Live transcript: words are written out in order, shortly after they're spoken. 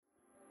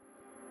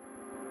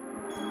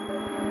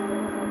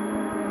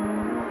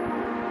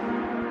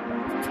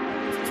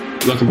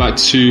Welcome back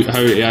to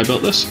How AI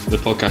Built This, the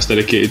podcast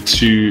dedicated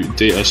to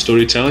data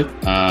storytelling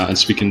and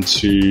speaking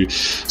to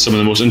some of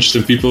the most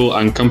interesting people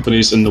and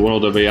companies in the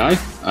world of AI.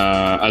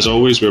 As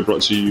always, we're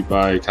brought to you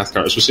by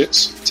Cathcart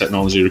Associates,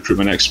 technology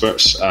recruitment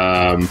experts.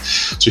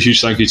 So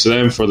huge thank you to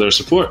them for their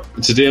support.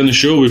 Today on the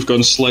show, we've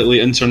gone slightly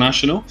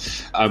international.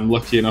 I'm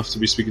lucky enough to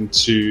be speaking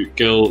to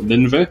Gil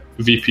Ninve,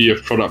 VP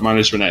of Product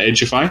Management at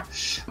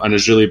Edgify, an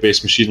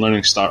Israeli-based machine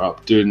learning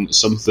startup doing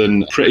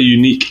something pretty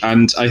unique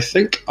and I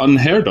think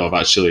unheard of,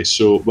 actually.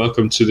 So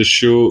welcome to the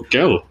show,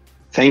 Gil.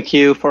 Thank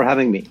you for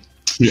having me.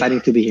 Exciting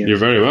to be here. You're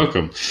very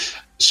welcome.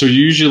 So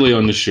usually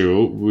on the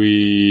show,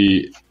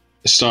 we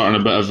start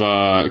on a bit of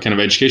a kind of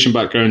education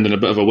background and a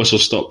bit of a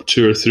whistle-stop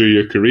tour through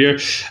your career.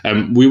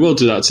 We will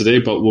do that today,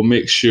 but we'll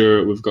make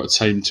sure we've got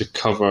time to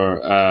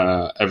cover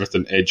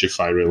everything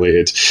Edgify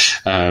related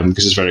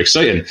because it's very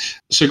exciting.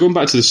 So going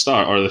back to the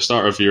start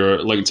of your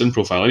LinkedIn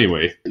profile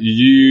anyway,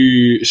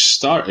 you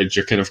started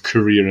your kind of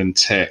career in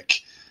tech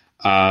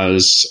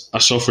as a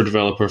software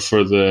developer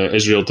for the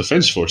Israel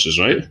Defense Forces,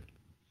 right?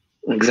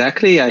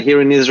 Exactly.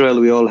 Here in Israel,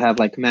 we all have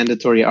like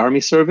mandatory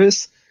army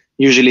service.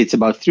 Usually it's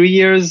about 3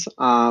 years.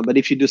 But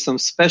if you do some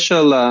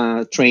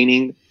special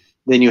training,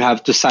 then you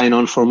have to sign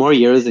on for more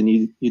years and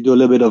you do a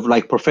little bit of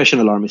like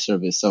professional army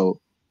service.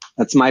 So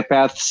that's my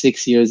path,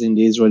 6 years in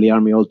the Israeli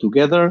army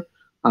altogether.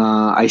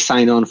 I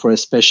signed on for a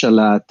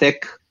special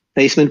tech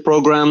placement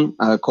program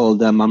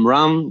called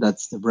Mamram.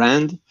 That's the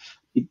brand.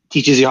 It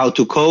teaches you how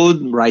to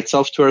code, write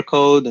software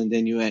code, and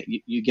then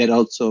you get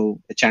also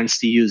a chance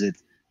to use it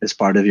as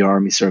part of your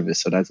army service.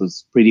 So that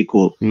was pretty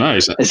cool.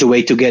 Nice. As a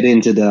way to get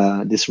into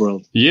this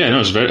world. Yeah, no,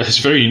 it's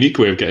a very unique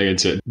way of getting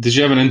into it. Did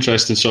you have an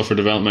interest in software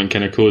development,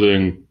 kind of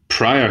coding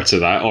prior to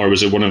that, or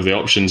was it one of the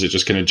options that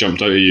just kind of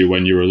jumped out at you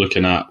when you were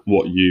looking at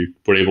what you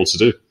were able to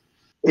do?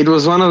 It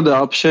was one of the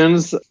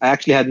options. I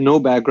actually had no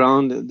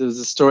background. There's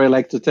a story I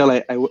like to tell.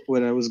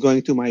 When I was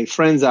going to my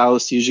friend's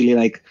house, usually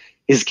like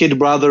his kid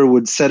brother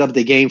would set up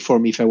the game for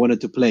me if I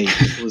wanted to play.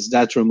 It was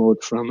that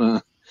remote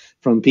from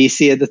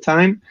PC at the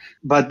time.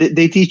 But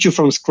they teach you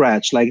from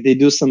scratch. Like they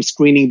do some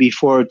screening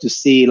before to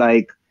see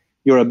like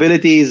your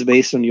abilities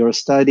based on your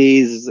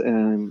studies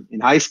in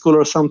high school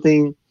or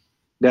something.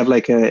 They have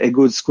like a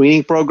good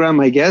screening program,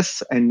 I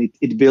guess, and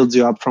it builds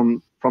you up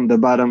from the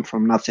bottom,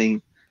 from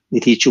nothing.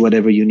 They teach you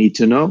whatever you need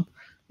to know.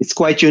 It's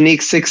quite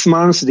unique. 6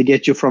 months, they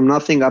get you from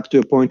nothing up to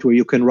a point where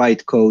you can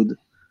write code.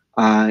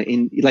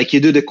 You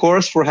do the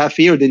course for half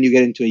a year, then you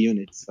get into a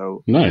unit.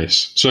 So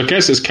nice. So I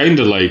guess it's kind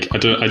of like I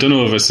don't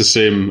know if it's the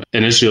same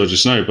in Israel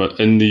just now, but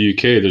in the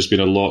UK, there's been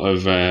a lot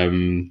of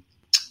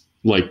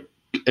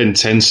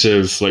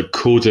intensive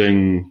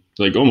coding,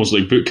 almost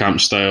like boot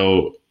camp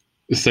style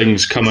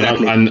things coming up,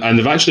 and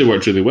they've actually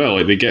worked really well.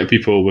 Like they get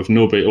people with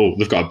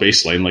they've got a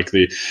baseline, like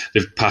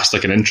they've passed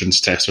like an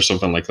entrance test or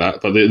something like that,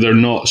 but they're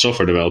not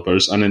software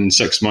developers, and in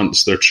 6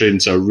 months they're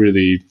trained to a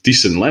really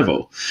decent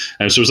level.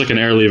 And so it's like an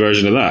early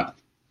version of that.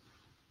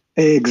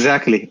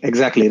 Exactly.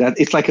 That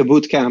it's like a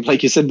boot camp,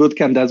 like you said, boot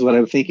camp. That's what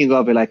I'm thinking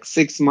of. Like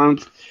 6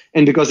 months,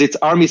 and because it's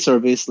army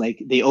service,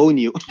 like they own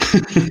you.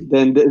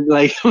 Then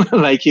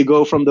like you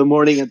go from the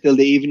morning until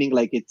the evening.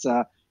 Like it's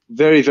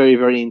very, very,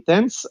 very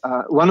intense.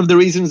 One of the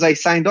reasons I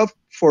signed up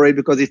for it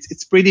because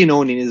it's pretty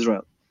known in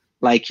Israel.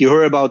 Like you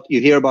hear about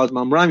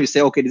Mamram, you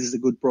say, okay, this is a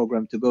good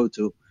program to go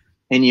to,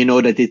 and you know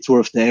that it's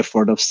worth the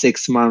effort of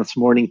 6 months,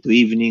 morning to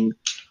evening,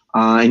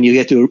 and you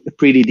get to a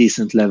pretty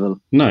decent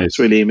level. Nice, it's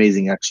really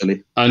amazing,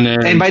 actually.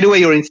 And by the way,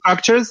 your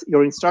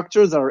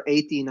instructors are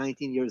 18,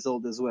 19 years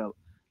old as well.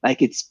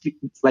 Like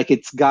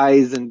it's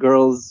guys and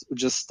girls who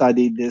just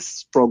studied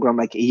this program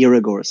like a year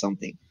ago or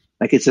something.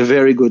 Like it's a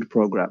very good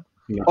program.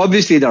 Yeah.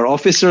 Obviously, there are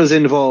officers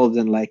involved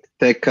and like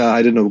tech,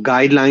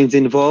 guidelines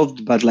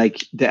involved, but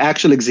like the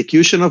actual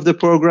execution of the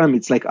program,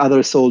 it's like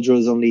other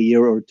soldiers only a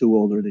year or two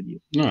older than you.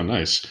 Oh,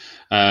 nice.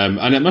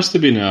 And it must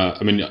have been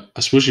I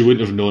suppose you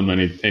wouldn't have known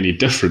any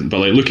different, but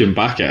like looking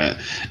back at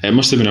it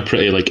must have been a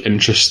pretty like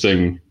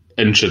interesting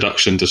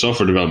introduction to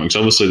software development. Because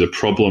obviously the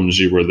problems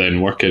you were then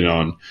working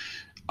on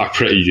are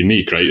pretty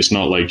unique, right? It's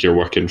not like you're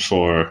working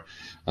for,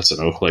 I don't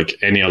know, like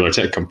any other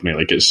tech company.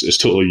 Like it's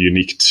totally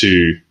unique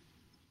to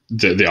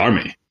the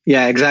army.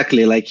 Yeah,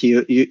 exactly. Like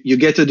you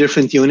get to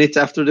different units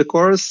after the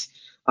course.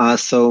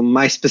 So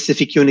my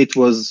specific unit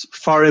was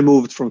far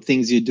removed from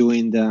things you do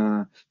in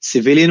the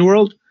civilian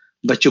world,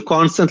 but you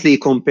constantly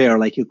compare.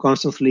 Like you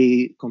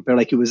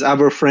with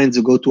other friends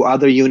who go to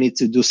other units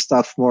to do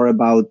stuff more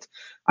about,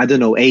 I don't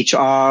know,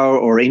 HR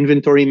or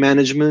inventory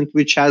management,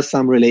 which has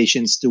some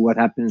relations to what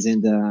happens in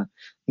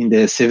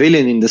the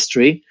civilian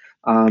industry.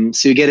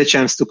 So you get a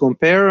chance to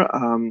compare.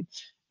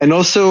 And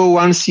also,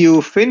 once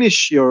you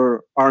finish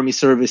your army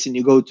service and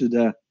you go to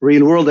the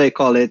real world, I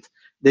call it,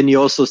 then you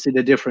also see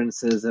the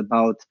differences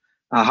about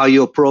how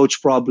you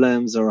approach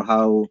problems or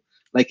how,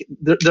 like,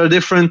 there are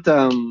different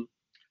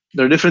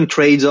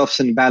trade-offs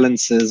and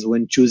balances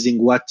when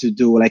choosing what to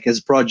do, like as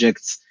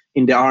projects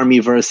in the army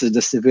versus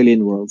the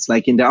civilian worlds.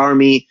 Like in the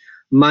army,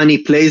 money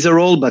plays a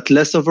role, but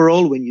less of a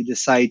role when you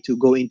decide to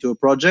go into a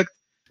project.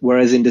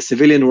 Whereas in the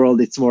civilian world,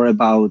 it's more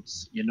about,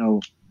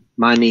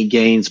 money,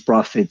 gains,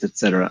 profit,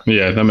 etc.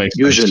 Yeah, that makes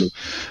usually.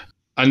 sense.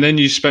 And then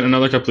you spent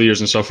another couple of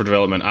years in software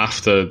development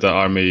after the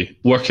army,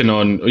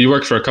 you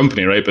worked for a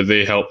company, right? But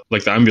they help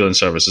like the ambulance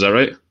service, is that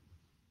right?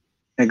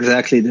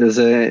 Exactly. There's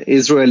a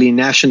Israeli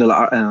national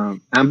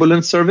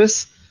ambulance service,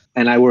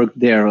 and I worked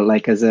there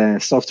like as a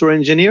software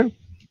engineer.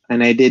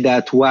 And I did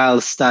that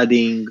while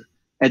studying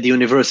at the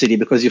university,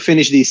 because you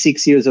finish these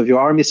 6 years of your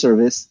army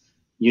service,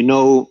 you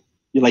know,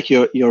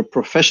 you're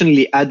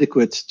professionally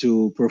adequate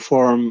to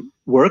perform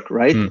work,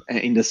 right?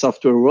 In the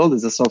software world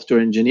as a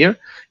software engineer,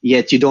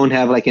 yet you don't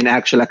have like an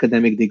actual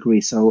academic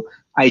degree. So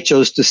I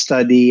chose to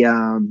study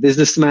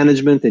business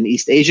management and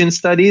East Asian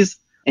studies.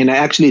 And I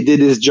actually did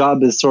this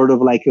job as sort of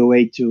like a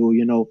way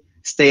to,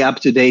 stay up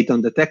to date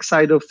on the tech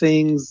side of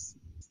things,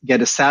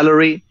 get a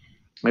salary.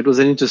 It was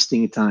an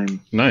interesting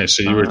time. Nice.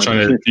 So you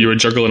were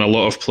juggling a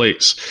lot of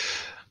plates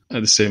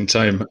at the same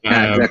time.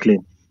 Yeah, exactly.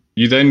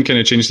 You then kind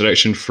of changed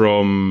direction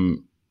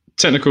from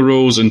technical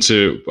roles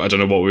into, I don't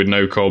know, what we would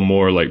now call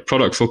more like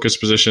product focused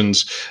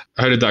positions.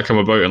 How did that come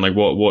about, and like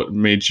what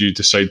made you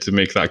decide to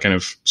make that kind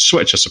of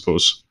switch, I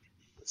suppose?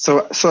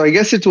 So I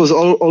guess it was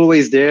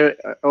always there.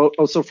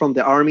 Also from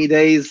the army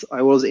days,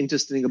 I was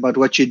interested about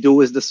what you do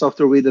with the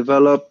software we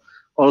develop.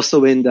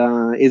 Also in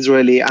the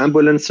Israeli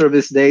ambulance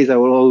service days, I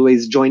was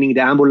always joining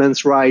the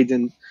ambulance ride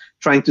and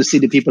trying to see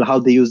the people, how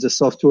they use the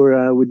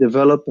software we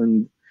develop.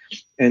 And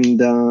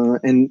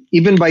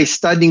even by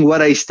studying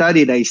what I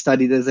studied,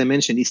 as I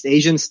mentioned, East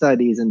Asian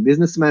studies and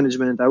business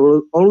management. I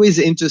was always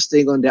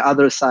interested on the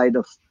other side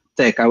of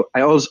tech.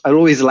 I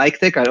always like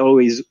tech. I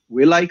always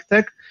will like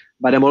tech.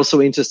 But I'm also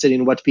interested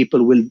in what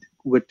people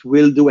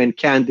will do and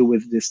can do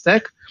with this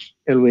tech.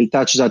 And we'll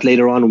touch that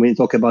later on when we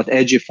talk about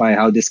Edgify,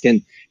 how this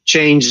can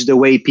change the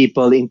way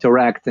people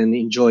interact and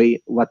enjoy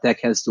what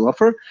tech has to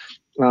offer.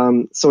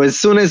 So as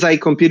soon as I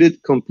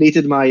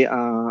completed my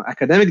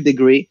academic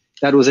degree,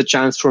 that was a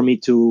chance for me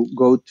to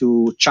go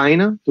to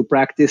China to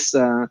practice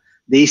the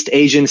East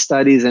Asian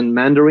studies and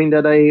Mandarin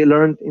that I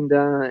learned in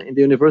the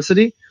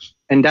university.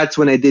 And that's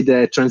when I did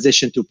the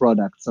transition to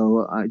product.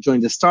 So I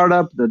joined a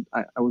startup that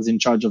I was in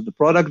charge of the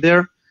product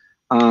there.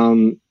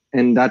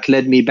 And that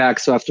led me back.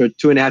 So after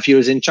 2.5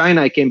 years in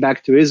China, I came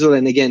back to Israel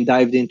and again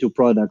dived into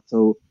product.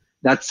 So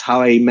that's how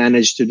I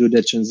managed to do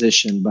the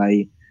transition,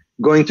 by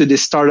going to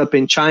this startup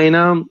in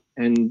China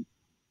and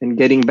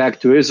getting back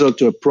to Israel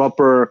to a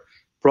proper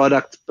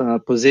product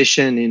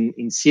position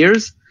in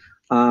Sears.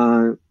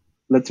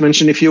 Let's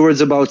mention a few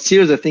words about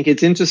Sears. I think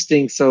it's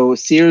interesting. So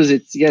Sears,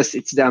 it's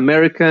the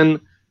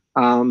American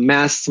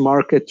mass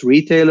market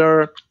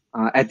retailer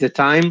at the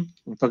time.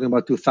 I'm talking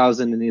about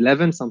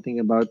 2011, something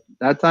about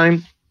that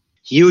time.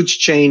 Huge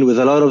chain with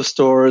a lot of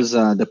stores,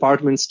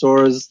 department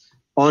stores,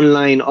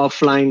 online,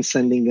 offline,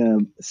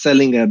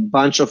 selling a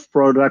bunch of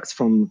products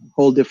from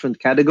whole different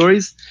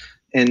categories.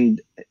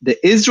 And the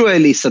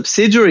Israeli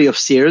subsidiary of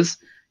Sears,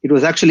 it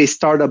was actually a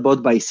startup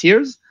bought by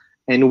Sears.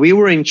 And we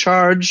were in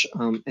charge,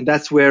 and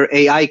that's where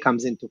AI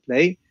comes into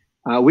play.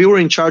 We were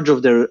in charge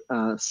of their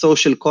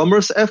social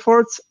commerce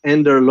efforts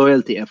and their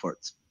loyalty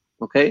efforts,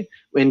 okay?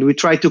 And we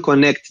tried to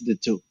connect the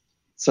two.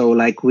 So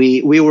like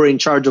we were in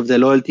charge of the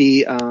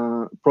loyalty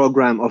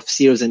program of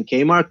Sears and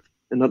Kmart.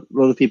 And a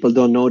lot of people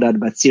don't know that,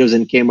 but Sears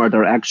and Kmart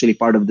are actually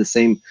part of the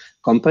same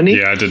company.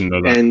 Yeah, I didn't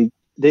know that. And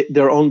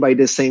they're owned by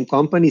the same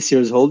company,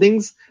 Sears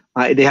Holdings.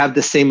 They have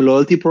the same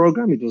loyalty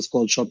program. It was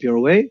called Shop Your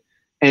Way.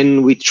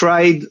 And we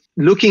tried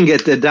looking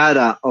at the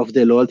data of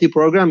the loyalty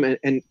program,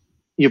 and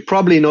you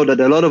probably know that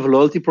a lot of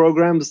loyalty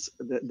programs,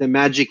 the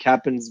magic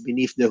happens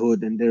beneath the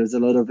hood, and there's a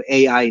lot of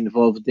AI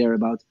involved there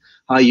about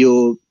how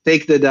you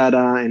take the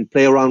data and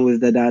play around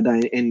with the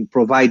data and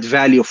provide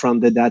value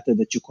from the data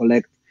that you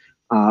collect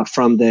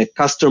from the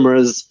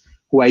customers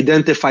who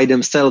identify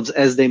themselves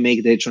as they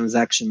make their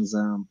transactions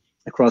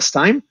across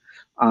time.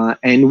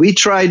 And we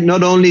tried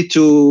not only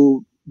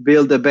to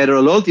build a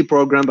better loyalty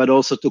program, but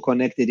also to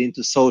connect it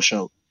into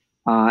social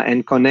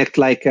and connect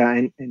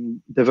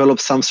and develop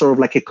some sort of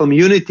like a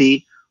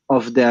community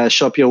of the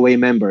Shop Your Way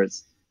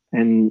members.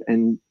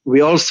 And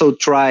we also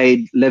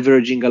tried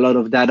leveraging a lot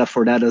of data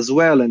for that as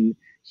well, and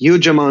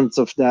huge amounts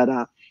of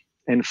data,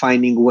 and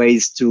finding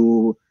ways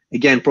to,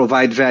 again,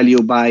 provide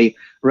value by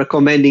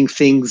recommending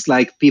things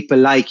like people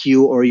like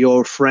you or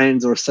your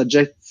friends, or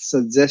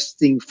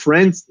suggesting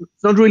friends.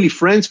 It's not really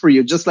friends for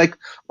you, just like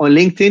on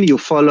LinkedIn, you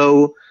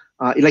follow,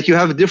 like you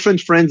have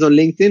different friends on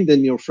LinkedIn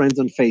than your friends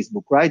on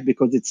Facebook, right?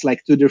 Because it's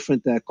like two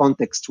different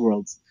context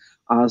worlds.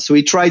 So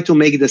we try to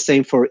make the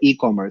same for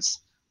e-commerce.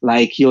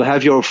 Like you'll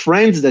have your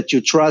friends that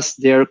you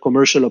trust their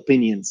commercial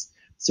opinions.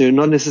 So you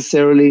not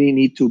necessarily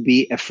need to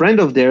be a friend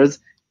of theirs.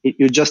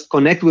 You just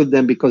connect with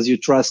them because you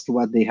trust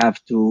what they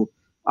have to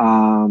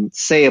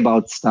say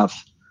about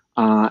stuff.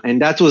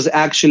 And that was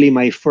actually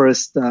my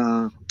first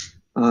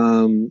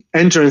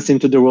entrance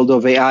into the world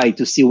of AI,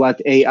 to see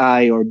what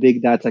AI or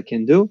big data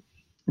can do.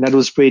 And that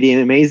was pretty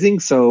amazing.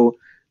 So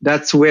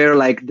that's where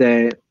like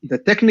the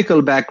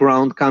technical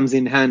background comes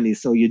in handy.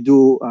 So you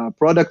do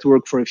product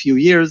work for a few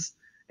years,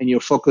 and you're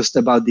focused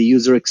about the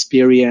user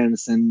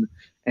experience and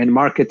and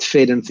market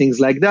fit and things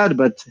like that.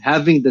 But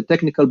having the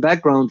technical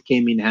background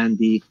came in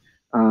handy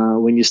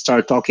when you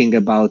start talking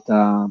about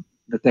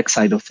the tech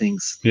side of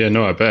things. Yeah,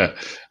 no, I bet.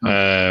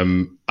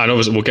 And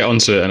obviously we'll get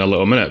onto it in a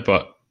little minute,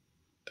 but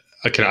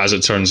as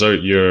it turns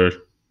out, your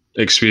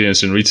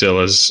experience in retail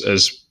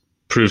has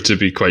proved to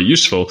be quite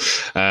useful.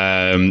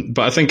 But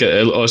I think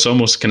it's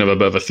almost kind of a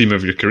bit of a theme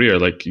of your career.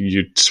 Like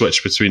you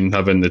switch between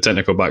having the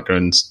technical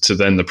background to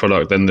then the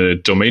product, then the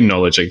domain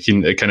knowledge.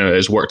 It kind of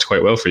has worked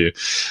quite well for you.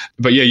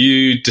 But yeah,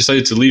 you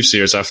decided to leave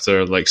Sears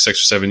after like 6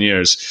 or 7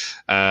 years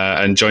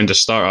and joined a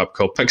startup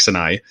called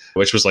Pixani,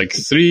 which was like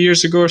 3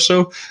 years ago or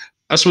so.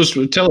 I suppose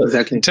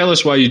tell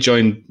us why you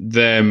joined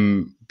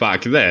them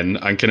back then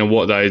and kind of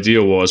what the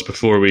idea was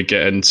before we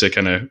get into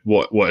kind of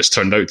what it's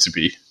turned out to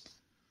be.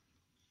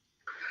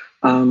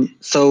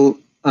 So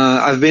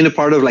I've been a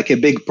part of like a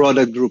big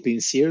product group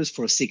in Sears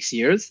for 6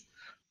 years.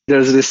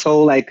 There's this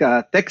whole like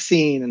tech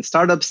scene and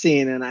startup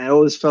scene, and I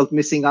always felt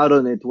missing out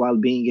on it while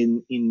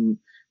being in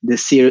the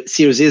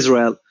Sears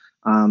Israel.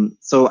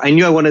 So I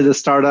knew I wanted a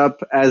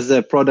startup as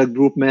a product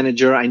group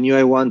manager. I knew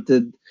I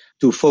wanted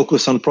to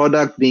focus on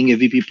product, being a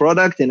VP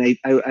product, and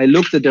I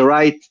looked at the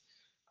right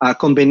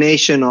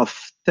combination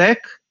of tech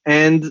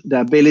and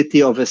the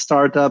ability of a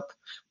startup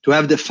to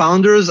have the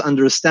founders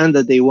understand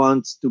that they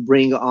want to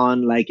bring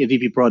on like a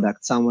VP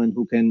product, someone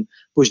who can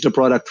push the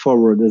product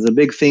forward. There's a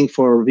big thing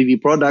for VP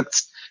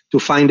products to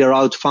find the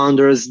right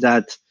founders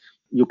that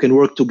you can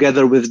work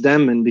together with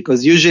them. And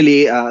because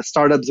usually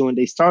startups, when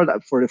they start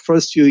up for the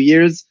first few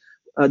years,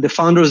 the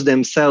founders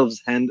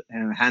themselves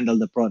handle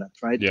the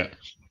product, right? Yeah.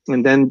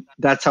 And then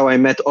that's how I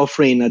met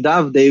Ofri and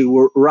Nadav. They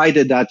were right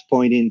at that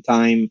point in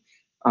time.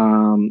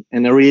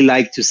 And I really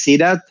like to see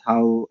that,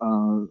 how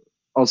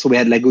also we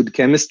had like good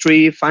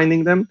chemistry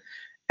finding them.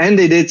 And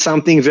they did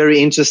something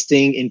very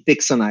interesting in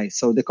Pixani.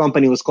 So the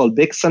company was called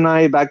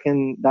Pixani back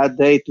in that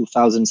day,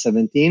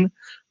 2017.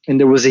 And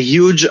there was a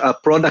huge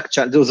product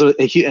challenge. There was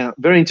a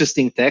very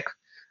interesting tech,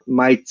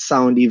 might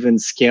sound even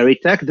scary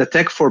tech. The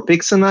tech for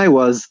Pixani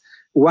was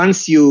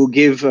once you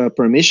give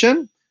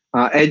permission,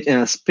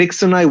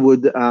 Pixani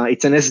would,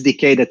 it's an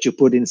SDK that you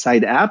put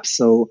inside apps.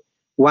 So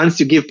once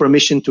you give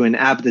permission to an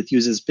app that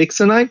uses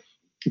Pixani,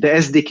 the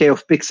SDK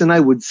of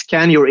Pixani would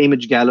scan your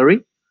image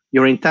gallery,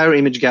 your entire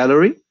image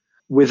gallery,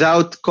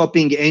 without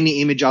copying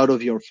any image out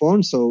of your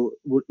phone. So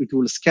it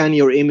will scan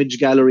your image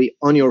gallery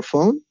on your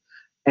phone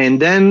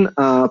and then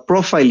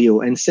profile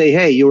you and say,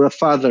 hey, you're a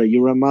father,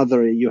 you're a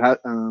mother, you're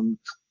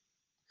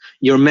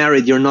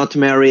married, you're not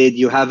married,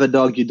 you have a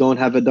dog, you don't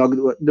have a dog.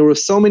 There were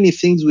so many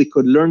things we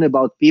could learn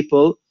about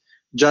people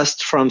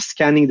just from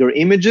scanning their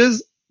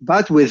images,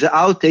 but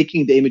without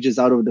taking the images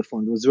out of the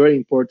phone. It was very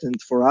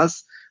important for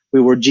us. We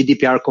were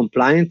GDPR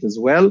compliant as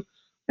well.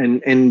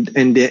 And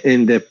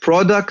the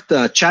product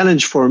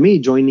challenge for me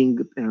joining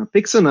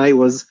Pixani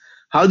was,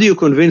 how do you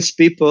convince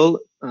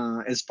people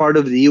as part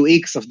of the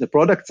UX of the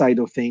product side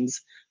of things,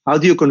 how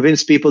do you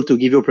convince people to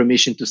give you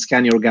permission to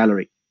scan your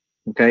gallery?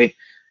 Okay.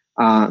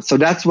 So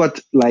that's what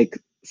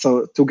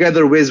so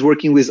together with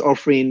working with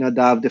Ofri and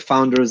Nadav, the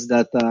founders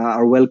that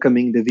are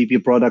welcoming the VP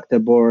product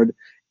aboard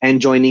and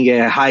joining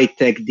a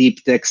high-tech,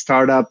 deep-tech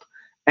startup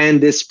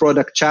and this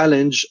product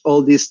challenge,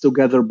 all this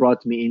together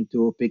brought me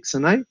into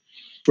Pixani.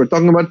 If we're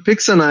talking about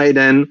Pixani,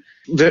 then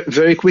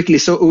very quickly.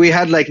 So we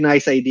had like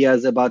nice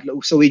ideas about,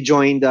 so we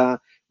joined,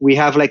 we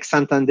have like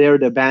Santander,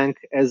 the bank,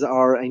 as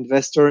our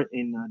investor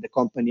in the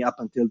company up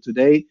until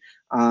today.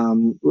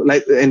 And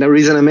the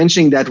reason I'm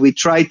mentioning that, we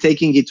tried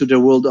taking it to the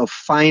world of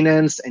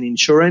finance and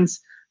insurance,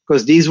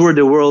 because these were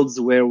the worlds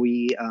where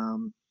we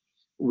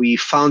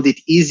found it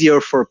easier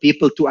for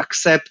people to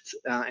accept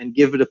and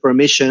give the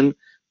permission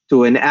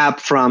to an app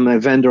from a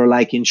vendor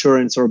like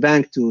insurance or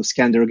bank to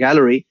scan their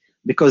gallery,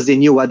 because they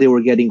knew what they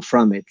were getting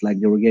from it. Like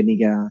they were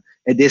getting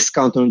a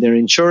discount on their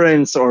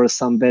insurance or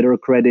some better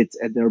credit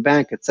at their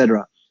bank,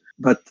 etc.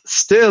 But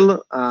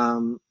still,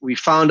 we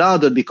found out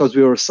that because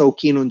we were so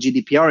keen on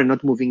GDPR and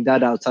not moving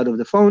data outside of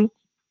the phone,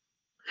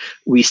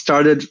 we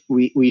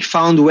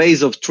found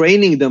ways of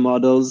training the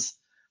models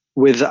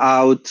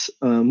without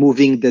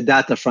moving the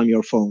data from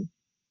your phone.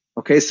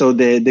 Okay, so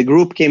the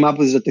group came up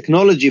with a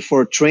technology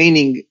for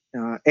training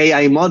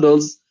AI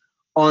models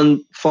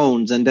on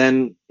phones, and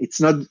then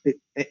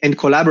and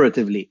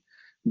collaboratively,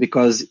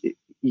 because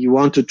you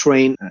want to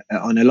train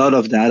on a lot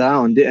of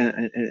data and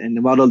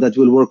the model that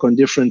will work on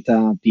different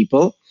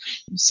people.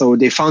 So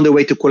they found a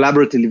way to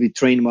collaboratively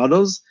train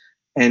models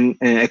and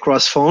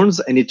across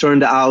phones, and it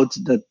turned out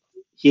that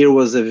here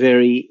was a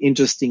very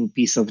interesting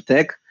piece of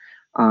tech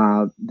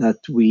that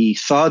we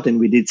thought, and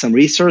we did some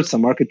research,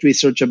 some market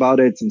research about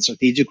it, some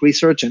strategic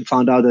research, and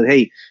found out that,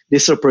 hey,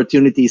 this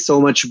opportunity is so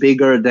much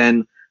bigger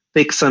than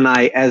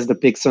Pixani as the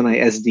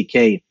Pixani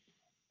SDK.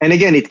 And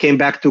again, it came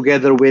back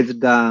together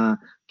with the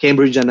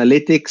Cambridge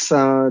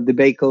Analytics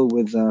debacle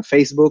with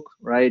Facebook,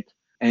 right?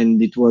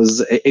 And it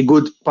was a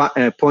good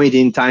point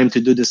in time to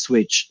do the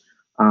switch.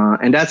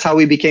 And that's how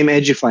we became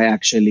Edgify,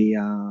 actually,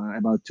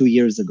 about 2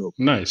 years ago.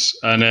 Nice.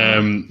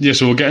 And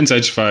so we'll get into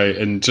Edgify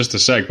in just a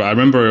sec. But I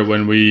remember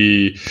when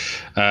we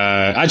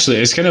actually,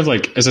 it's kind of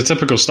like, it's a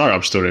typical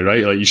startup story,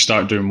 right? Like you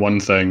start doing one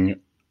thing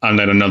and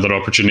then another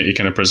opportunity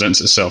kind of presents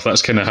itself.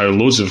 That's kind of how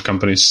loads of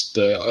companies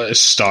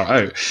start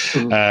out.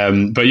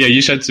 Mm-hmm. But yeah,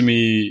 you said to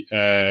me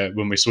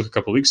when we spoke a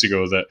couple of weeks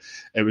ago that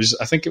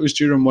I think it was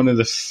during one of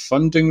the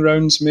funding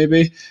rounds,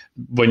 maybe,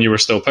 when you were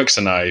still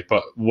Pixani,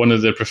 but one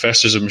of the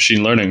professors of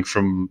machine learning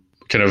from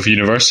kind of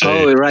university.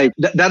 Oh, right.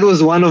 That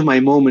was one of my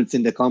moments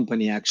in the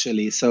company,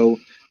 actually. So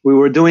we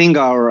were doing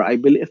I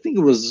think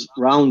it was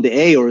round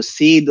A or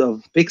seed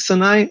of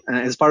Pixani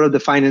as part of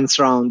the finance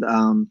round.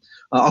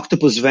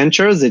 Octopus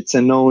Ventures, it's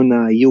a known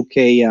UK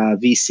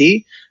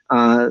VC.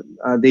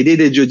 They did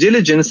a due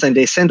diligence and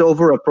they sent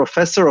over a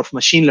professor of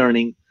machine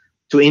learning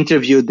to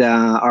interview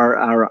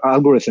our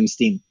algorithms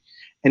team.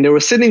 And they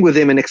were sitting with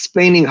him and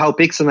explaining how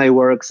Pixani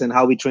works and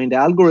how we train the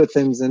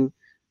algorithms.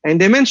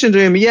 And they mentioned to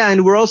him,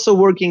 and we're also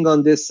working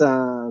on this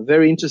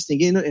very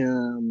interesting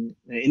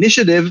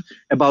initiative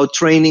about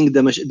training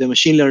the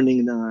machine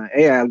learning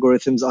AI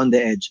algorithms on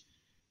the edge.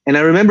 And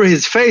I remember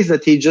his face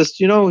that he just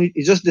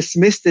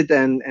dismissed it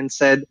and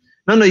said,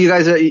 no, you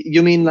guys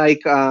you mean like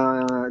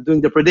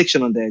doing the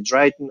prediction on the edge,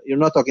 right? You're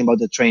not talking about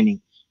the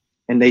training.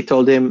 And they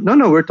told him,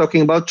 no, we're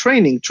talking about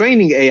training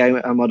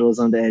AI models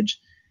on the edge.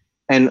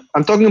 And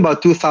I'm talking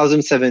about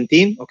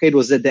 2017. Okay, it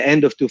was at the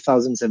end of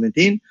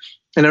 2017.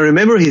 And I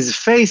remember his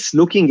face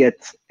looking at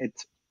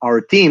our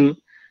team,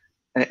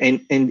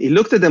 and he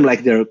looked at them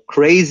like they're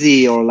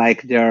crazy or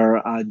like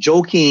they're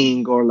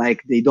joking or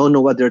like they don't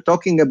know what they're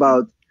talking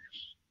about.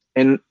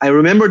 And I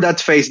remember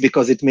that face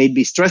because it made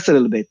me stress a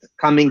little bit.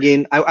 Coming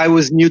in, I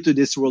was new to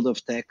this world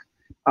of tech,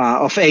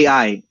 of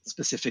AI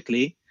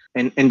specifically.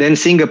 And then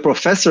seeing a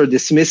professor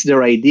dismiss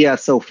their idea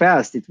so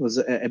fast, it was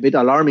a bit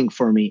alarming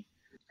for me.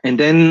 And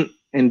then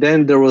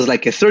there was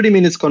like a 30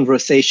 minutes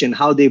conversation,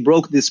 how they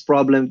broke this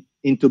problem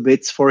into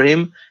bits for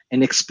him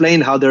and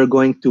explained how they're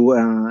going to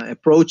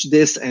approach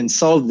this and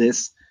solve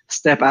this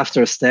step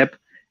after step.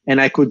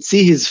 And I could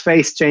see his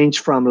face change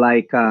from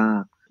like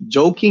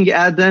joking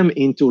at them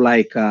into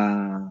like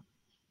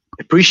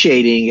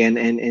appreciating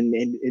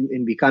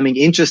and becoming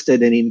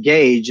interested and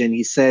engaged. And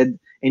he said,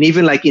 and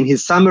even like in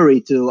his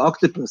summary to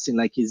Octopus, in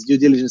like his due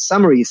diligence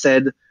summary, he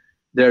said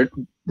they're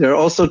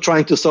also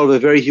trying to solve a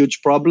very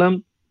huge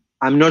problem.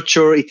 I'm not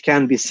sure it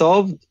can be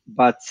solved,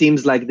 but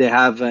seems like they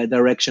have a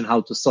direction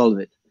how to solve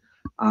it.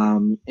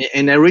 And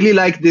I really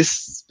like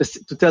this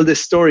to tell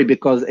this story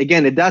because,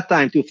 again, at that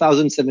time,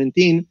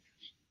 2017,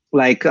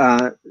 like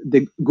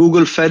the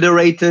Google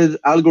federated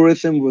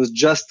algorithm was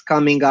just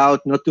coming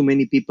out. Not too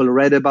many people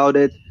read about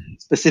it.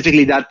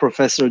 Specifically, that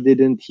professor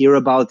didn't hear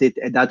about it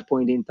at that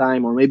point in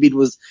time, or maybe it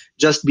was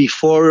just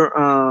before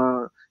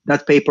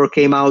that paper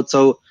came out.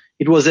 So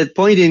it was a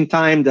point in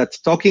time that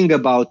talking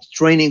about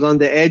training on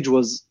the edge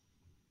was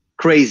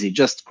crazy,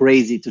 just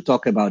crazy to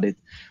talk about it.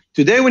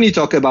 Today, when you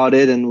talk about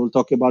it, and we'll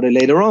talk about it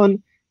later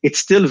on, it's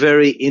still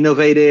very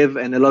innovative,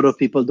 and a lot of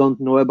people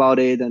don't know about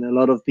it, and a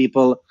lot of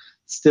people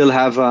still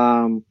have,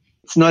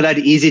 it's not that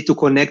easy to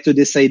connect to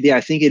this idea.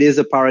 I think it is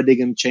a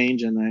paradigm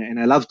change, and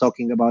I love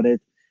talking about it.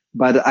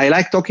 But I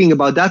like talking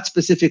about that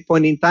specific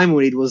point in time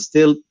when it was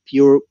still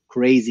pure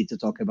crazy to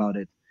talk about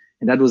it.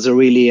 And that was a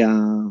really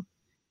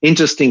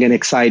interesting and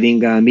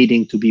exciting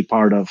meeting to be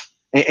part of.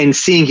 And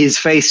seeing his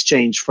face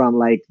change from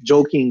like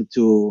joking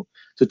to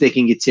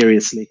taking it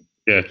seriously.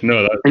 Yeah,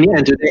 no.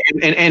 And today,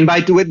 and by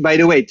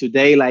the way,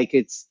 today, like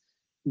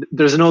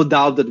there's no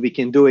doubt that we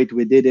can do it.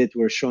 We did it.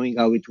 We're showing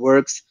how it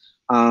works.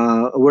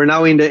 We're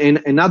now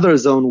in another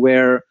zone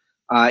where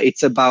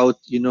it's about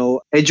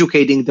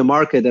educating the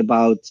market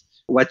about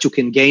what you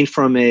can gain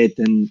from it,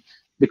 and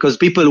because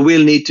people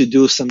will need to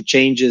do some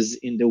changes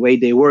in the way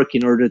they work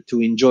in order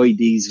to enjoy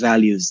these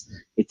values.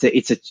 It's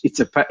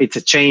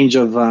a change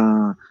of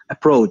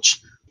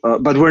approach,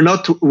 but we're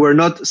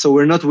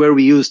not where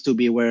we used to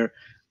be, where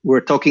we're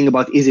talking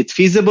about is it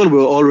feasible.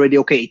 We're already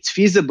it's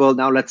feasible.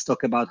 Now let's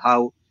talk about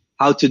how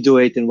to do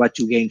it and what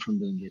you gain from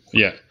doing it.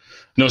 Yeah.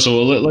 No,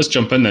 so let's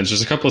jump in then. So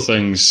there's a couple of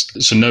things.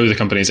 So now the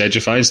company is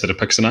Edgify instead of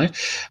Pixani.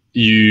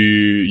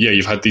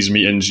 You've had these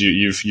meetings.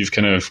 You've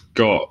kind of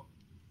got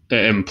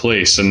it in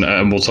place,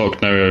 and we'll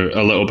talk now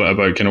a little bit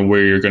about kind of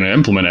where you're going to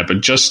implement it. But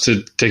just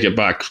to take it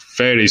back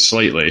very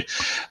slightly,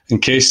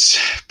 in case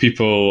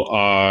people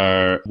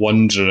are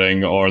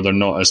wondering or they're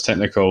not as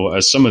technical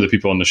as some of the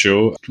people on the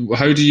show,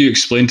 how do you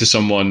explain to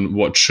someone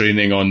what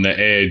training on the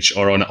edge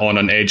or on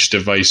an edge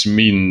device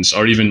means,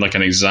 or even like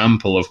an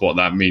example of what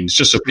that means,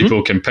 just so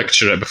people can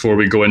picture it before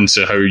we go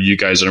into how you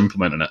guys are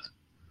implementing it?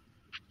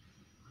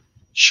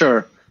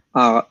 Sure.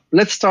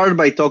 Let's start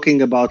by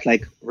talking about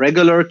like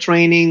regular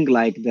training,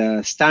 like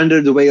the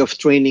standard way of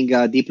training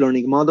a deep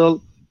learning model,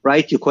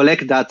 right? You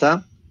collect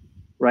data,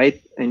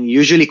 right? And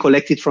usually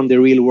collect it from the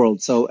real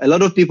world. So a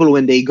lot of people,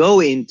 when they go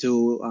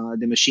into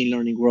the machine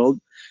learning world,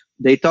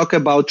 they talk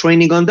about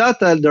training on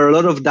data. There are a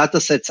lot of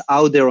data sets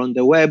out there on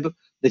the web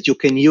that you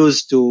can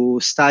use to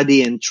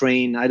study and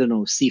train, I don't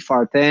know,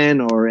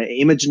 CFAR10 or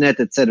ImageNet,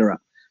 etc.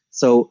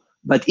 So,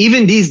 but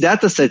even these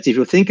data sets, if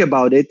you think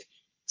about it,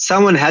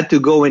 someone had to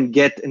go and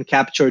get and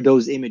capture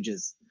those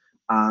images.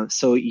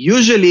 So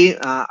usually,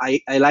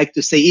 I like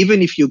to say,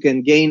 even if you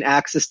can gain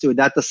access to a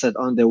data set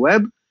on the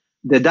web,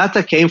 the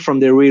data came from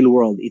the real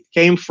world. It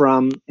came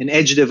from an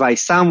edge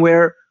device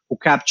somewhere who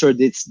captured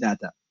its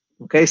data.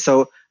 Okay,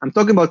 so I'm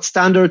talking about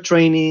standard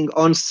training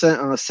on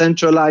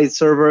centralized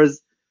servers.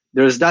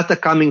 There's data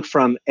coming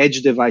from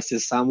edge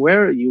devices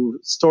somewhere. You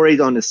store it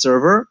on a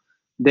server.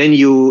 Then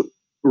you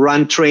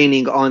run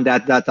training on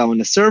that data on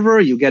a server.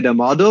 You get a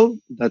model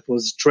that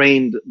was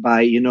trained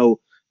by,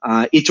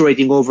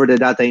 iterating over the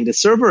data in the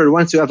server. And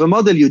once you have a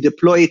model, you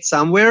deploy it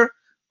somewhere,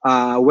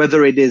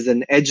 whether it is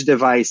an edge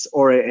device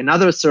or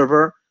another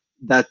server,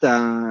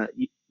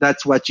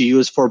 that's what you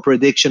use for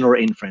prediction or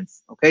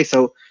inference. Okay,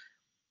 so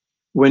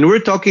when we're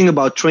talking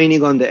about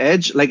training on the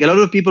edge, like a lot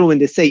of people, when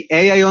they say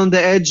AI on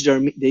the edge,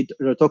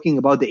 they're talking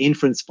about the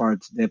inference part,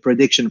 the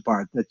prediction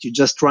part, that you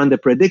just run the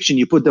prediction,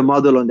 you put the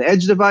model on the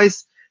edge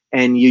device,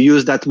 and you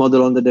use that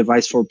model on the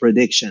device for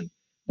prediction.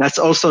 That's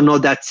also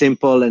not that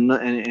simple, and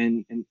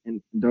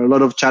there are a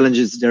lot of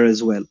challenges there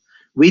as well.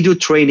 We do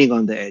training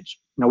on the edge.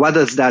 Now, what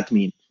does that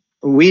mean?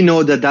 We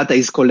know that data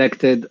is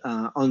collected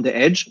on the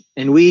edge,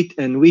 and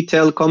we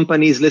tell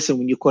companies, listen,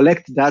 when you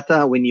collect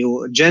data, when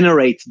you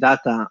generate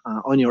data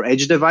on your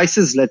edge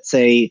devices, let's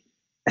say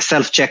a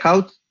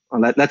self-checkout,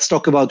 let's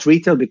talk about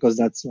retail because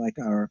that's like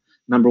our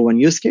number one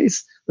use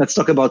case. Let's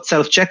talk about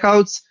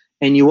self-checkouts,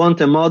 and you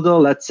want a model,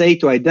 let's say,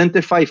 to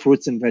identify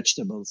fruits and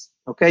vegetables.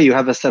 Okay, you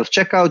have a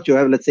self-checkout,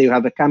 let's say you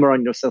have a camera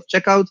on your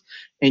self-checkout,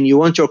 and you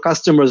want your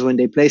customers, when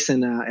they place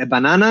a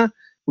banana,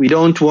 we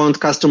don't want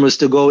customers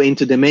to go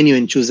into the menu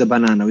and choose a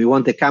banana. We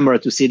want the camera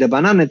to see the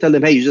banana and tell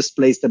them, hey, you just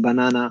placed the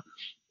banana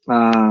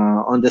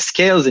on the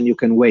scales and you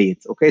can weigh it.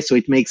 Okay, so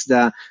it makes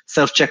the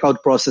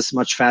self-checkout process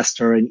much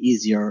faster and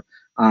easier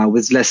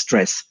with less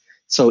stress.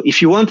 So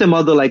if you want a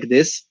model like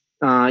this,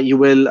 you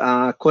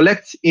will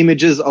collect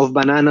images of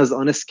bananas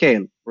on a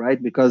scale,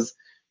 right? Because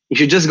if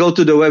you just go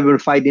to the web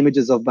and find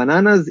images of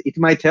bananas, it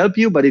might help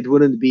you, but it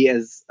wouldn't be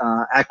as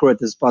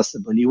accurate as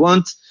possible. You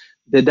want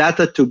the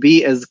data to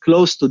be as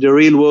close to the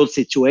real world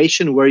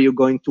situation where you're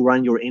going to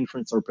run your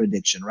inference or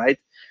prediction, right?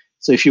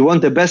 So if you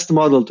want the best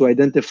model to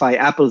identify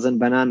apples and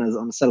bananas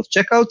on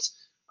self-checkouts,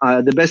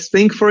 the best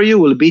thing for you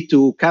will be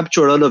to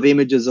capture a lot of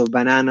images of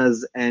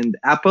bananas and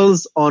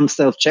apples on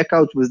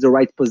self-checkout with the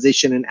right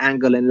position and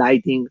angle and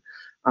lighting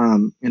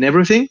and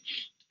everything.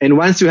 And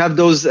once you have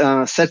those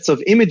sets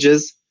of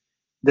images,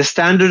 the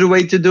standard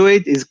way to do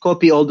it is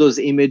copy all those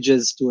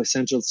images to a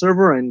central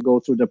server and go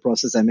through the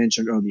process I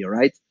mentioned earlier,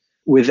 right?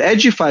 With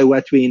Edgify,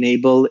 what we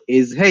enable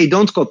is, hey,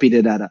 don't copy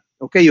the data.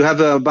 Okay, you have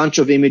a bunch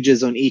of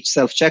images on each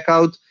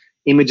self-checkout,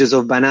 images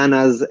of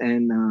bananas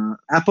and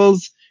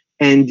apples,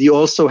 and you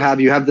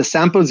have the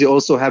samples. You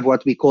also have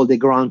what we call the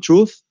ground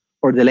truth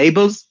or the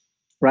labels,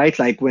 right?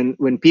 Like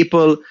when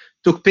people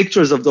took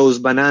pictures of those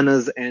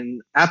bananas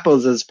and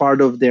apples as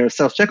part of their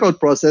self-checkout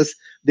process,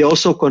 they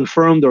also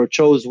confirmed or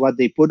chose what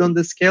they put on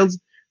the scales.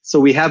 So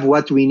we have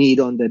what we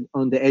need on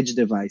the edge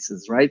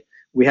devices, right?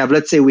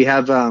 Let's say we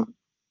have a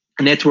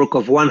network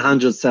of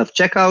 100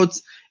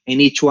 self-checkouts, and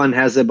each one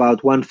has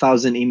about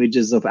 1,000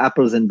 images of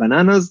apples and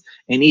bananas.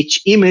 And each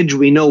image,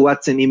 we know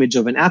what's an image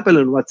of an apple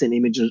and what's an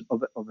image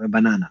of a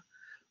banana.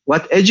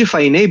 What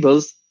Edgify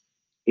enables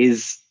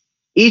is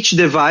each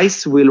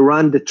device will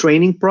run the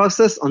training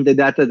process on the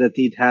data that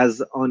it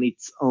has on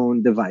its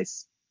own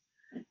device.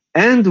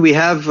 And we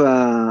have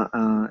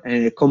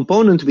a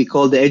component we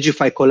call the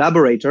Edgify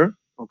Collaborator,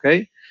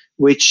 okay,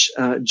 which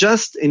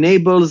just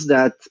enables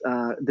that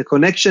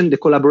the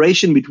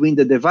collaboration between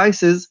the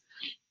devices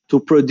to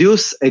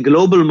produce a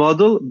global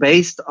model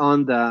based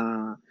on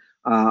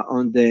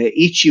the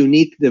each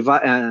unique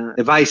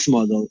device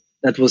model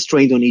that was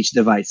trained on each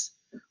device.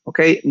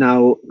 Okay,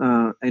 now,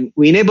 and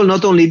we enable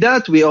not only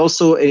that, we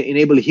also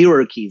enable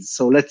hierarchies.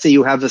 So let's say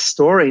you have a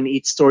store, in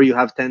each store you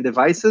have 10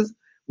 devices.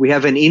 We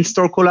have an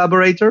in-store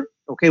collaborator,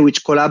 okay,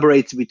 which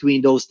collaborates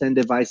between those 10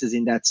 devices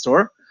in that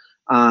store.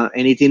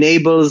 And it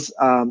enables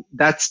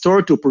that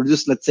store to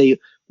produce, let's say,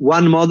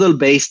 one model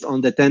based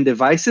on the 10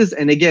 devices.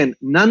 And again,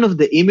 none of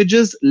the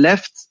images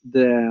left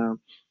each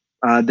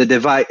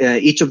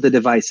of the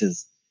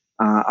devices.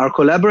 Our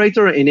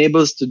collaborator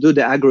enables to do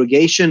the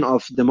aggregation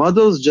of the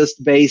models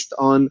just based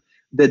on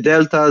the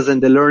deltas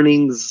and the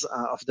learnings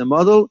of the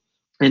model.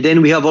 And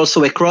then we have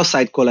also a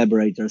cross-site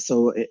collaborator.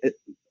 So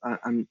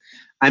I'm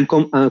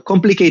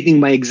complicating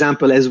my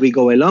example as we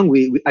go along.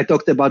 I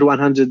talked about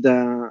 100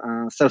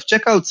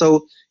 self-checkouts.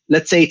 So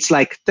let's say it's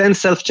like 10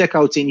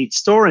 self-checkouts in each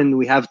store, and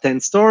we have 10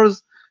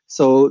 stores.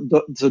 So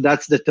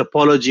that's the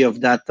topology of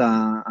that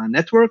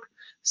network.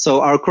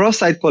 So our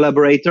cross-site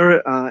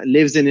collaborator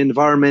lives in an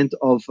environment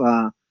of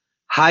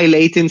high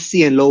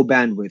latency and low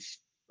bandwidth,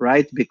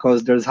 right?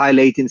 Because there's high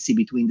latency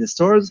between the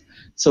stores.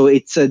 So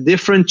it's a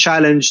different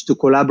challenge to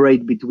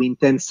collaborate between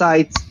 10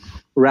 sites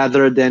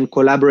rather than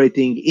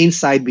collaborating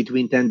inside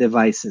between 10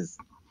 devices.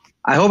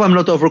 I hope I'm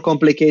not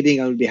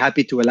overcomplicating. I will be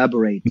happy to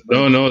elaborate.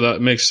 No,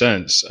 that makes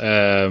sense.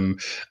 And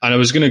I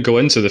was going to go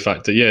into the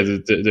fact that, yeah,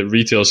 the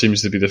retail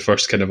seems to be the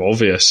first kind of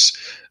obvious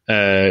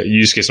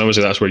use case. And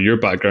obviously, that's where your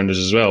background is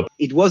as well.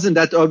 It wasn't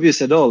that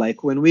obvious at all.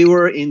 Like when we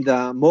were in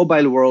the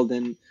mobile world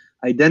and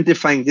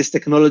identifying this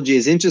technology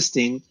is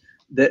interesting,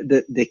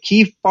 the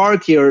key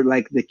part here,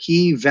 like the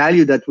key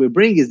value that we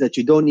bring is that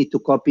you don't need to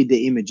copy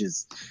the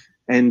images.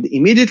 And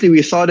immediately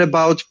we thought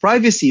about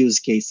privacy use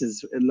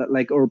cases,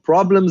 like or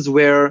problems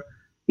where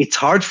it's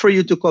hard for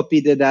you to copy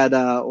the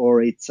data,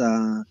 or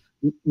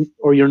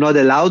or you're not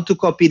allowed to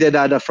copy the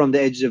data from the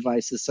edge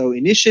devices. So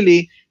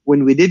initially,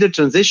 when we did the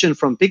transition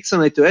from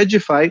Pixelnight to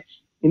Edgify,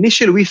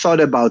 initially we thought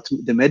about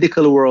the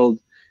medical world.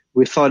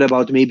 We thought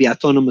about maybe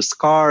autonomous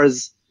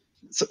cars.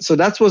 So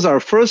that was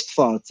our first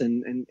thoughts,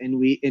 and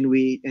we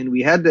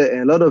had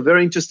a lot of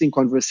very interesting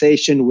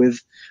conversation with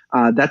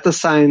data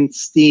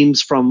science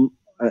teams from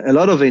a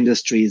lot of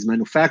industries,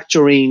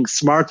 manufacturing,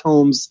 smart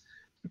homes.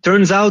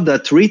 Turns out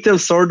that retail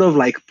sort of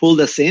like pulled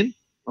us in,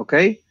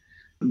 okay?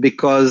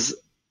 Because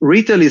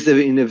retail is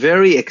in a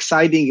very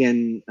exciting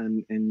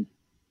and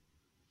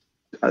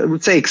I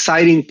would say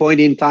exciting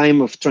point in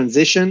time of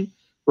transition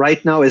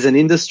right now as an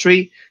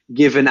industry,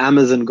 given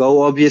Amazon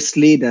Go,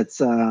 obviously,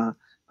 that's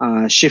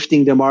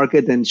shifting the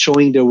market and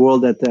showing the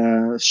world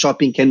that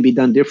shopping can be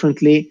done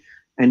differently.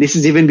 And this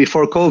is even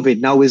before COVID.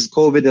 Now with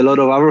COVID, a lot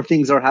of other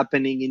things are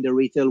happening in the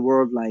retail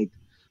world.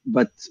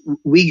 But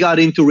we got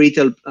into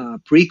retail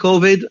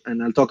pre-COVID,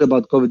 and I'll talk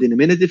about COVID in a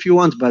minute if you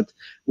want. But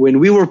when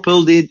we were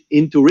pulled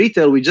into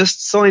retail, we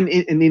just saw an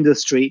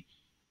industry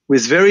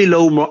with very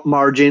low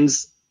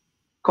margins,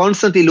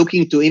 constantly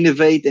looking to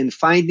innovate and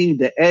finding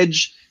the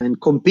edge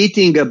and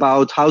competing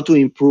about how to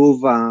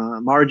improve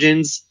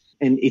margins.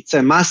 And it's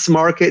a mass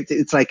market.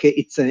 It's like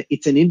it's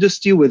an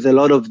industry with a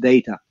lot of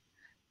data.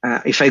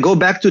 If I go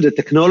back to the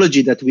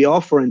technology that we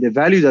offer and the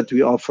value that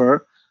we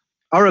offer,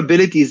 our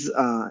abilities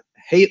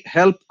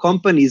help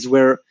companies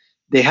where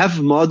they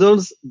have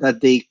models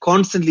that they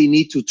constantly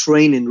need to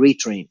train and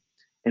retrain.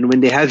 And when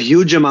they have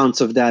huge amounts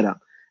of data,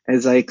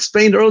 as I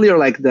explained earlier,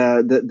 like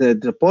the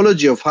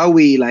topology of how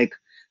we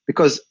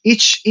because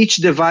each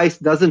device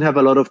doesn't have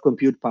a lot of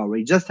compute power.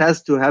 It just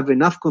has to have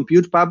enough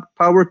compute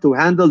power to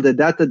handle the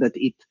data that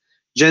it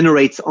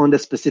generates on the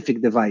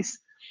specific device.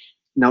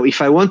 Now,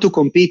 if I want to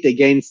compete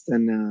against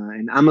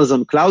an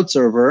Amazon cloud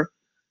server,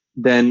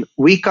 then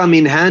we come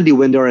in handy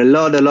when there are a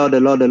lot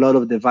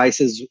of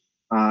devices,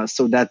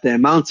 so that the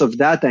amounts of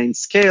data in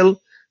scale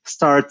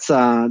starts,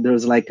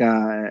 there's like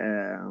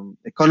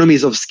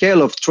economies of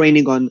scale of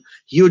training on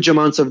huge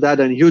amounts of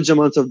data and huge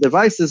amounts of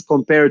devices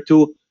compared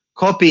to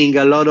copying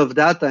a lot of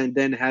data and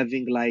then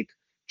having like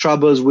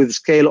troubles with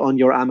scale on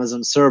your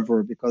Amazon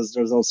server, because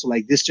there's also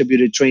like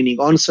distributed training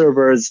on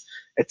servers,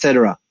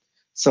 etc.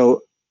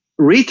 So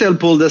retail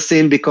pulled us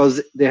in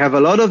because they have a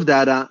lot of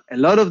data, a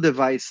lot of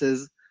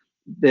devices.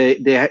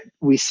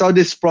 We saw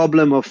this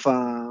problem of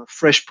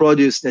fresh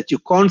produce that you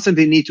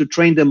constantly need to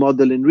train the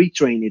model and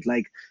retrain it.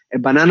 Like a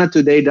banana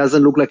today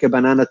doesn't look like a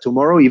banana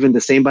tomorrow, even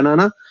the same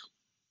banana.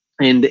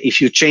 And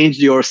if you change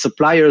your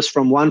suppliers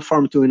from one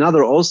farm to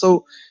another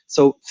also,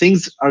 so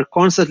things are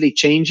constantly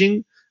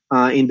changing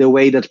in the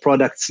way that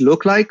products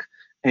look like.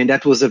 And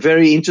that was a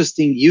very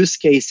interesting use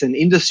case and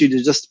industry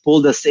that just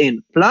pulled us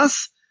in.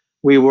 Plus,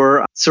 we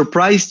were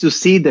surprised to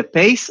see the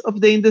pace of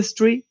the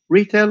industry,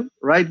 retail,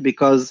 right?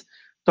 Because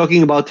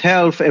talking about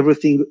health,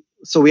 everything.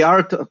 So we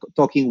are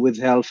talking with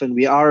health, and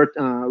we are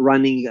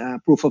running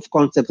proof of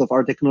concept of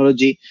our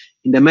technology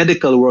in the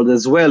medical world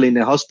as well, in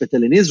a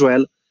hospital in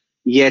Israel.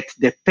 Yet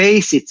the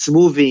pace it's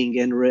moving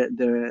and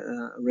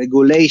the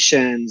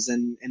regulations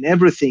and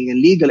everything and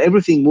legal,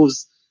 everything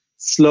moves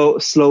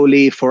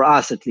slowly for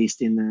us, at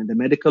least in the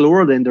medical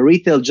world. And the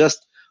retail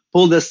just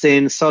pulled us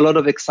in, saw a lot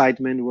of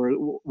excitement.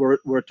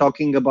 We're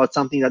talking about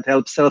something that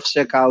helps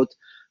self-checkout.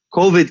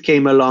 COVID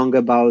came along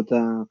about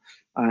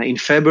in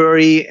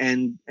February,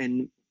 and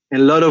a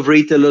lot of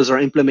retailers are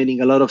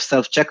implementing a lot of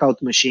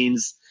self-checkout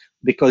machines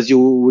because you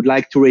would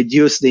like to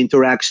reduce the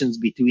interactions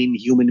between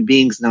human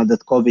beings now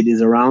that COVID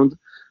is around.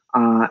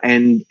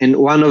 And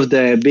one of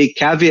the big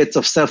caveats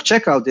of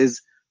self-checkout is,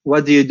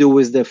 what do you do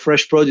with the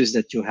fresh produce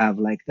that you have?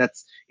 Like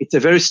it's a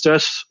very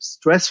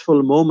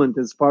stressful moment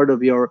as part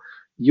of your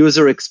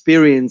user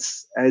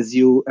experience as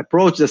you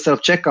approach the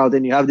self-checkout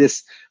and you have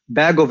this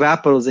bag of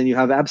apples and you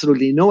have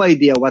absolutely no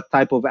idea what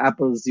type of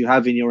apples you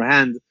have in your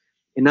hand.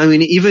 And I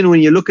mean, even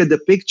when you look at the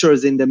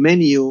pictures in the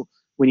menu,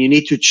 when you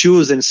need to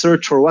choose and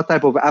search for what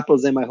type of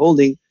apples am I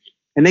holding.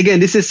 And again,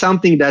 this is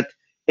something that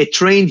a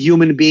trained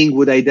human being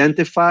would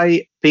identify,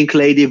 Pink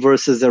Lady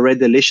versus a Red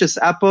Delicious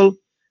apple,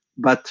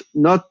 but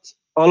not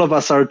all of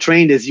us are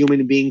trained as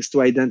human beings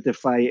to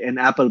identify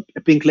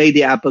a Pink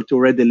Lady apple to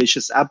a Red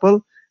Delicious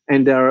apple.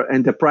 And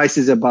the price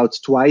is about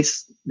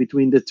twice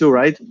between the two,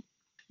 right?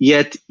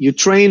 Yet you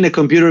train a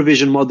computer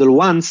vision model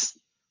once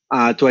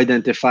to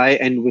identify,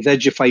 and with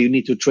Edgify you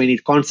need to train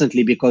it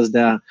constantly because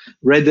the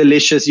Red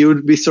Delicious, you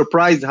would be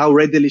surprised how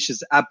Red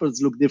Delicious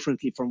apples look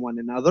differently from one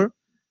another.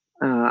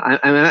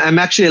 I'm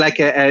actually like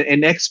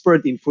an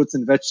expert in fruits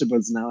and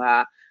vegetables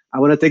now. I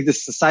want to take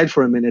this aside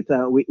for a minute.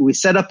 We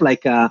set up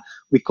like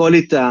we call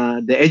it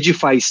the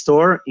Edgify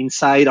store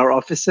inside our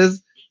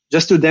offices,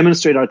 just to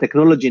demonstrate our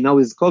technology. Now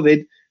with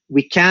COVID,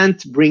 we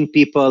can't bring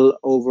people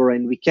over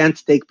and we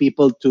can't take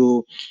people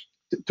to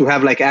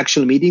have like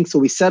actual meetings. So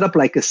we set up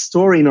like a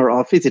store in our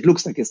office. It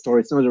looks like a store.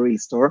 It's not a real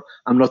store.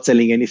 I'm not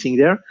selling anything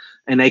there.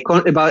 And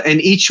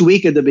and each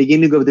week at the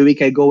beginning of the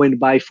week, I go and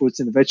buy fruits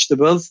and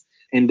vegetables.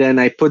 And then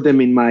I put them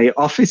in my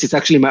office. It's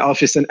actually my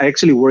office, and I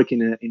actually work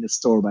in a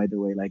store, by the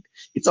way. Like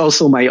it's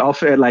also my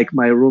office, like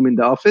my room in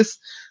the office.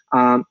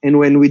 And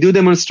when we do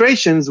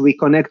demonstrations, we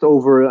connect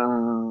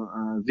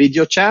over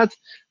video chat.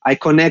 I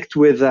connect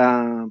with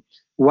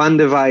one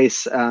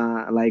device,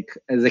 like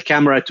as a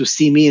camera, to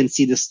see me and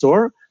see the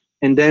store.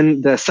 And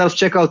then the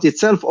self-checkout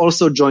itself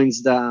also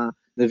joins the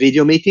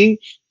video meeting.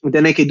 And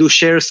then I can do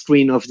share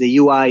screen of the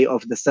UI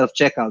of the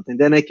self-checkout. And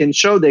then I can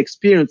show the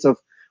experience of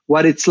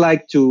what it's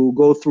like to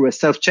go through a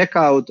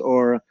self-checkout,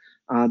 or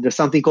there's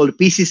something called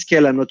PC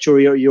scale. I'm not sure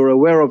you're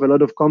aware of. A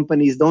lot of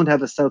companies don't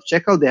have a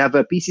self-checkout. They have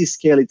a PC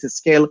scale. It's a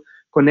scale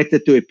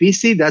connected to a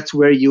PC. That's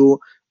where you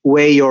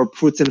weigh your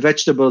fruits and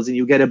vegetables and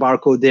you get a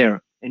barcode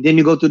there. And then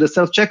you go to the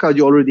self-checkout,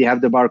 you already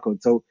have the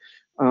barcode. So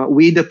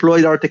we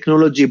deployed our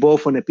technology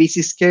both on a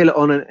PC scale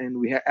and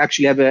we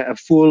actually have a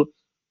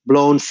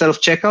full-blown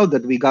self-checkout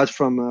that we got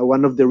from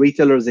one of the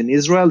retailers in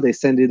Israel. They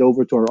send it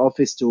over to our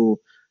office to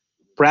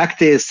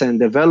practice and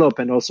develop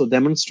and also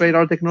demonstrate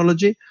our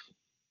technology.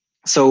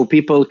 So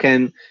people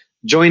can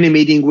join a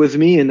meeting with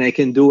me and I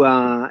can do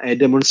a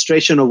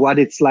demonstration of what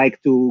it's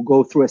like to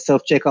go through a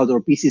self-checkout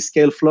or PC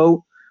scale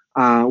flow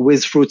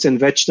with fruits and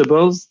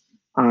vegetables.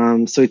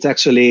 So it's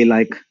actually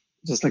like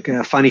just like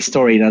a funny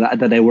story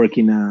that I work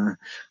in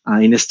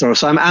a store.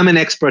 So I'm an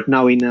expert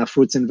now in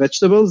fruits and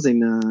vegetables,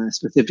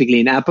 specifically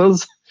in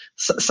apples.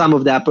 Some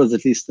of the apples,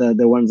 at least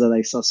the ones that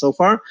I saw so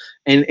far.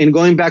 And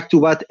going back to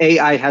what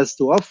AI has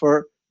to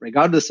offer,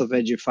 regardless of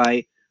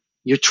Edgify,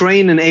 you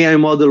train an AI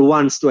model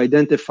once to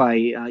identify,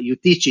 you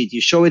teach it,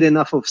 you show it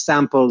enough of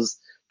samples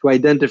to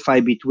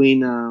identify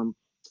between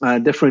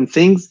different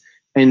things.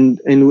 And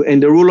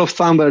the rule of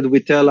thumb that we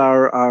tell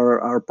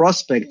our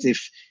prospects,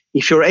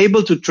 if you're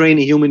able to train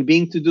a human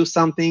being to do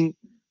something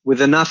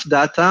with enough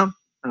data,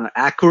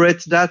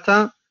 accurate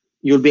data,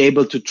 you'll be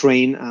able to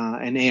train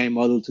an AI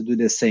model to do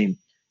the same.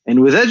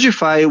 And with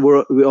Edgify,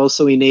 we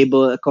also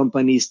enable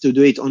companies to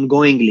do it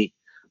ongoingly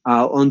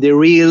on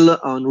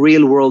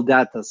real world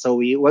data. So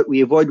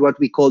we avoid what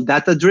we call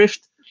data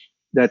drift.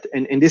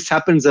 And this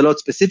happens a lot,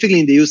 specifically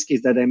in the use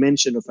case that I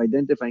mentioned of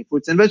identifying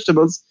fruits and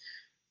vegetables.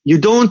 You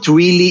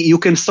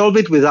can solve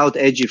it without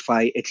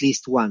Edgify at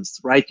least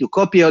once, right? You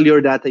copy all your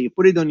data, you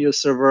put it on your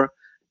server,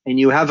 and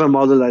you have a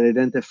model that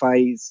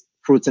identifies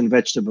fruits and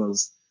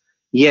vegetables.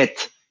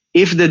 Yet,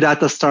 if the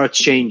data starts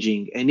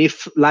changing, and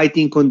if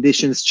lighting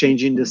conditions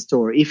change in the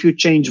store, if you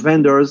change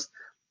vendors,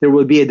 there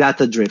will be a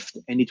data drift,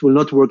 and it will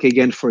not work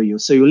again for you.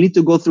 So you'll need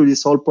to go through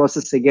this whole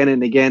process again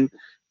and again,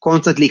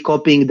 constantly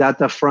copying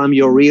data from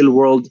your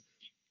real-world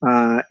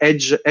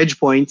edge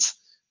points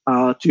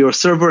to your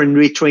server and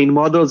retrain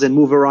models and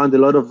move around a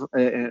lot of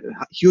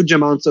huge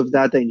amounts of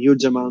data and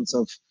huge amounts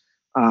of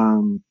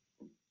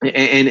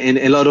and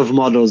a lot of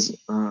models.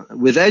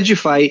 With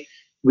Edgify,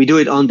 we do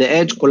it on the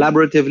edge,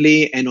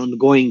 collaboratively and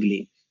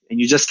ongoingly. And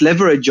you just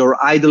leverage your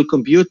idle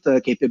compute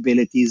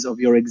capabilities of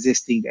your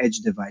existing edge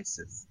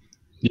devices.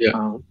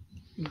 Yeah.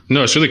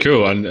 No, it's really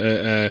cool. And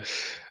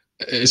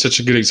it's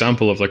such a good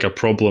example of like a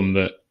problem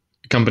that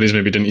companies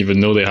maybe didn't even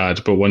know they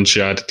had, but once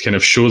you had to kind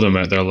of show them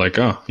it, they're like,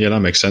 oh, yeah,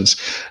 that makes sense.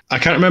 I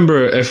can't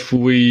remember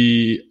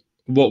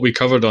what we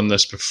covered on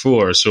this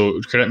before, so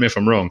correct me if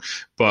I'm wrong,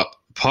 but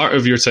part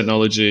of your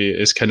technology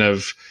is kind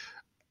of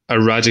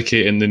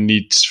eradicating the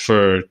need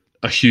for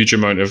a huge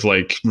amount of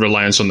like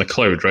reliance on the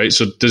cloud, right?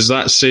 So does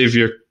that save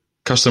your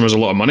customers a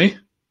lot of money?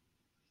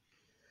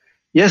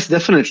 Yes,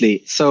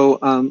 definitely. So,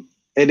 and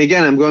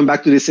again, I'm going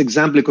back to this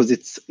example because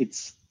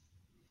it's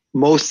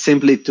most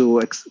simple to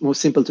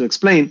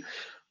explain.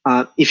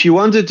 If you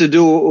wanted to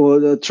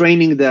do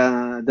training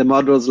the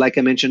models, like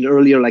I mentioned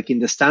earlier, like in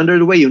the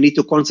standard way, you need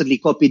to constantly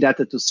copy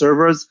data to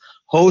servers,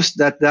 host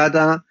that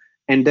data,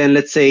 and then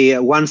let's say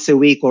once a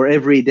week or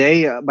every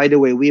day. By the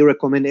way, we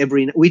recommend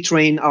we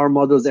train our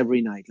models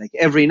every night. Like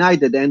every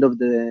night at the end of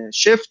the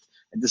shift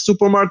at the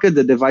supermarket,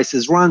 the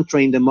devices run,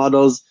 train the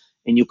models,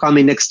 and you come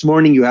in next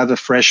morning, you have a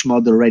fresh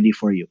model ready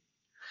for you.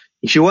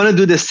 If you want to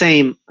do the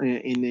same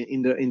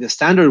in the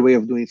standard way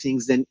of doing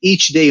things, then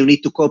each day you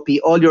need to copy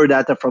all your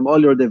data from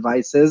all your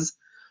devices,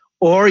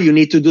 or you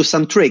need to do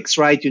some tricks,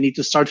 right? You need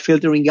to start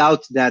filtering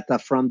out data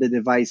from the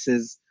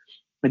devices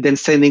and then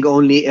sending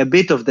only a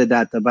bit of the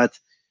data. But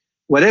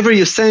whatever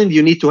you send,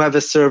 you need to have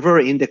a server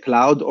in the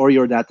cloud or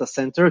your data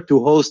center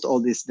to host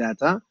all this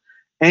data.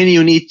 And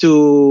you need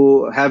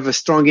to have a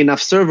strong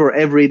enough server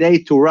every day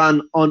to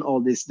run on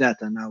all this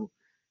data. Now,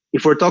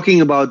 if we're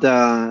talking about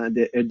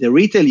the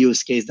retail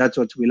use case, that's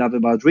what we love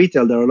about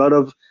retail. There are a lot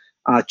of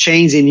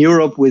chains in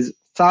Europe with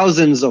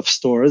thousands of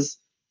stores,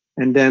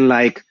 and then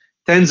like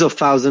tens of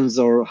thousands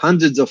or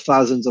hundreds of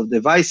thousands of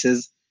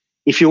devices.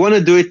 If you want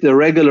to do it the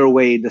regular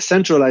way, the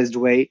centralized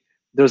way,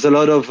 there's a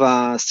lot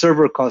of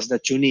server costs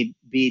that you need,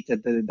 be it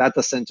at the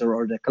data center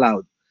or the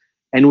cloud.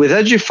 And with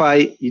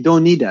Edgify, you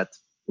don't need that,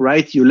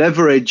 right? You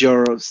leverage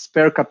your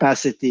spare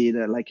capacity,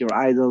 like your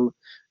idle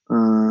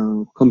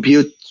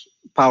compute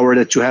power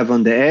that you have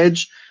on the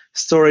edge.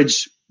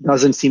 Storage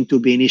doesn't seem to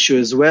be an issue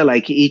as well.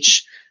 Like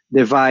each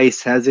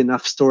device has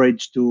enough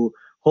storage to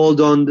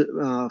hold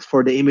on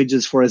for the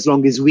images for as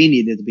long as we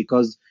need it,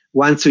 because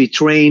once we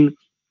train,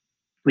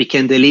 we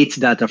can delete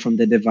data from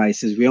the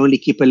devices. We only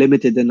keep a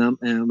limited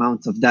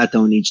amount of data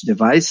on each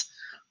device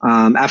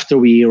after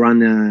we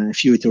run a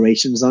few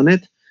iterations on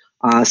it.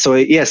 So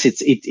yes,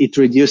 it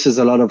reduces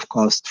a lot of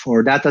cost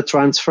for data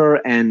transfer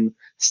and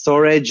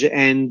storage,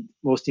 and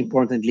most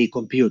importantly,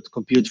 compute.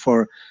 Compute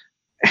for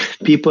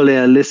people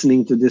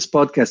listening to this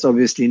podcast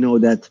obviously know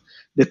that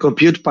the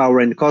compute power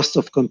and cost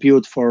of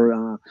compute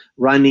for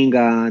running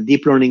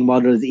deep learning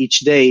models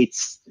each day,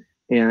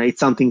 it's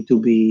something to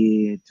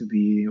be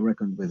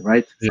reckoned with,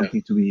 right? Yeah.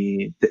 Something to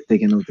be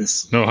taken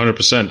notice. No,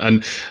 100%.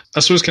 And I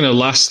suppose kind of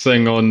last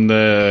thing on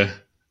the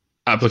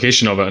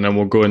application of it, and then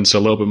we'll go into a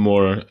little bit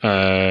more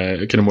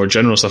kind of more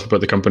general stuff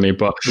about the company.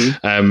 But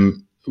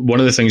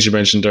one of the things you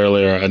mentioned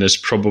earlier, and is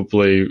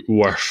probably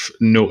worth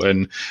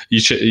noting,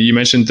 you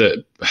mentioned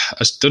that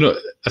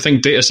I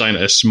think data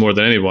scientists more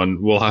than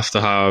anyone will have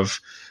to have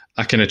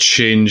a kind of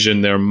change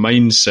in their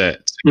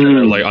mindset to kind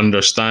of like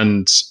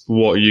understand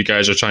what you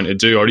guys are trying to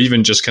do, or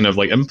even just kind of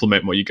like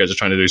implement what you guys are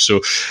trying to do. So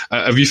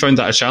have you found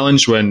that a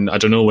challenge when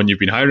you've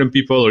been hiring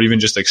people, or even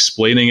just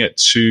explaining it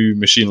to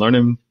machine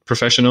learning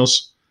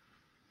professionals?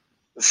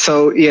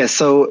 So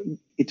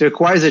it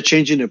requires a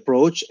change in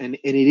approach, and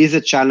it is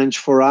a challenge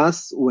for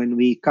us when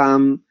we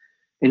come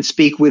and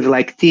speak with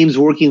like teams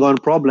working on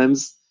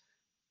problems.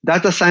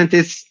 Data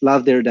scientists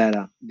love their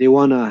data. They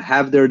want to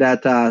have their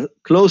data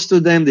close to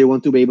them. They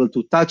want to be able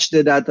to touch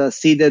the data,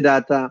 see the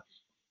data.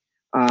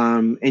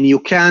 And you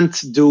can't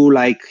do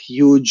like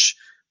huge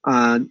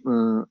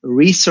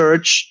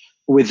research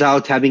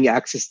without having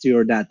access to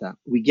your data.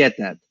 We get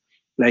that.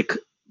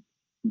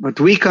 But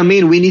we come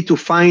in, we need to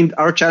find,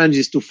 our challenge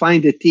is to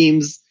find the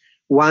teams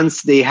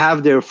once they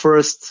have their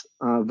first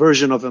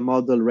version of a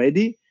model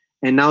ready,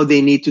 and now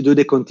they need to do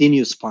the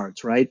continuous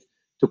part, right?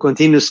 To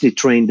continuously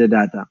train the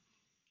data.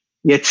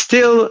 Yet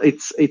still,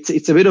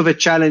 it's a bit of a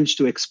challenge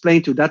to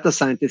explain to data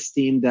scientist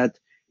team that,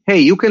 hey,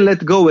 you can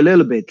let go a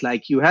little bit.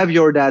 Like you have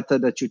your data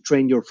that you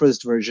trained your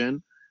first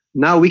version.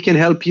 Now we can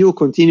help you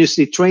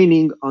continuously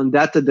training on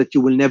data that you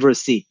will never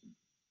see.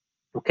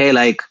 Okay,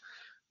 like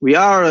we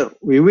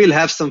will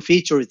have some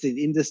features in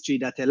the industry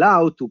that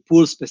allow to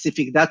pull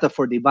specific data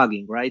for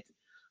debugging, right?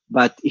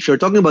 But if you're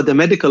talking about the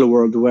medical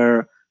world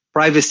where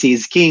privacy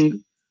is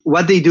king,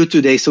 what they do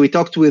today, so we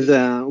talked with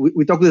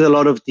a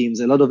lot of teams,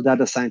 a lot of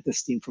data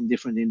scientist team from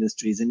different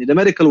industries. And in the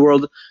medical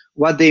world,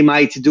 what they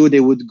might do, they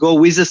would go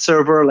with a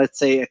server, let's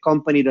say a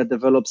company that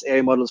develops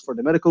AI models for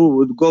the medical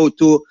would go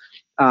to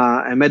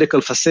a medical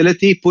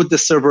facility, put the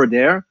server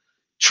there,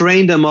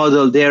 train the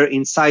model there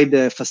inside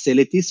the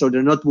facility, so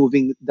they're not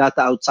moving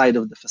data outside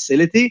of the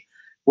facility.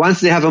 Once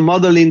they have a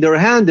model in their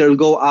hand, they'll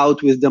go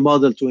out with the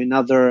model to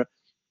another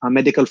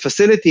medical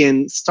facility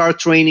and start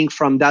training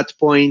from that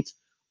point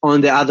on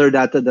the other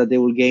data that they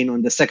will gain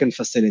on the second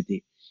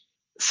facility.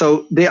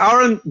 So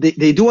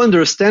they do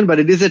understand, but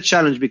it is a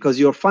challenge because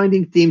you're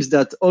finding teams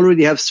that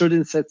already have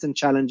certain sets and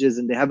challenges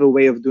and they have a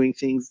way of doing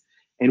things.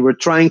 And we're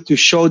trying to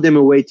show them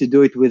a way to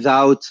do it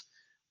without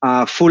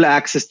full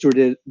access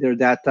to their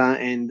data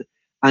and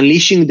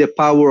unleashing the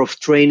power of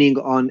training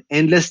on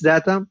endless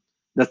data.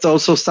 That's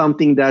also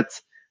something that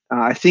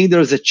I think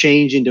there's a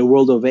change in the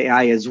world of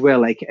AI as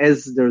well. Like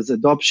as there's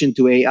adoption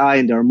to AI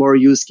and there are more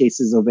use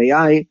cases of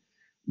AI,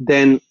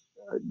 then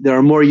there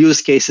are more use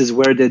cases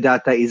where the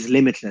data is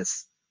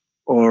limitless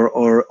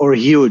or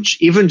huge.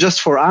 Even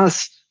just for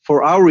us,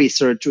 for our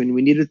research, when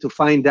we needed to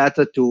find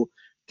data to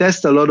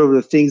test a lot of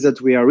the things that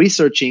we are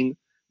researching,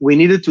 we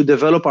needed to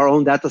develop our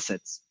own data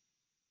sets.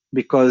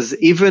 Because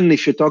even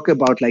if you talk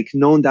about like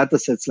known data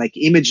sets like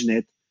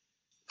ImageNet,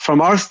 from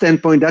our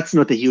standpoint, that's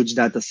not a huge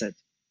data set,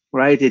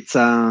 right? It's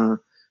in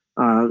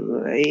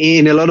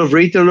a lot of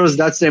retailers,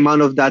 that's the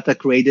amount of data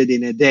created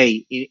in a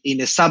day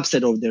in a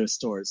subset of their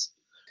stores.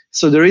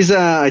 So there is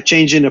a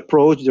change in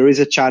approach. There is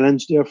a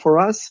challenge there for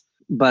us,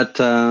 but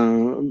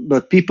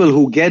people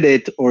who get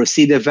it or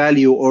see the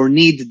value or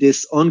need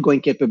this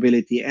ongoing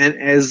capability, and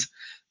as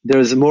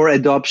there's more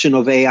adoption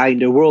of AI in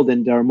the world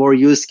and there are more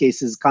use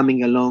cases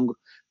coming along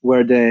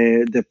where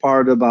the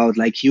part about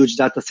like huge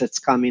data sets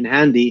come in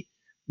handy,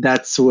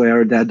 that's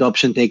where the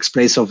adoption takes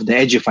place of the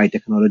Edgify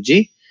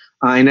technology.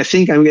 And I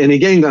think,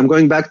 I'm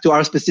going back to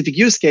our specific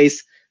use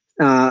case,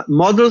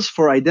 models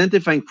for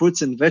identifying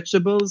fruits and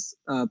vegetables.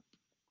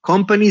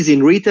 Companies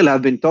in retail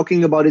have been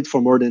talking about it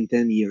for more than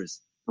 10 years,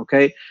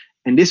 okay?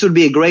 And this would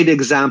be a great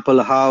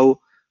example how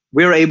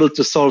we're able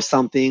to solve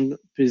something,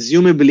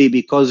 presumably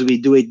because we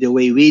do it the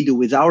way we do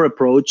with our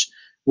approach,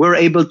 we're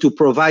able to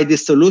provide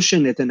this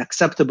solution at an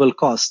acceptable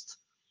cost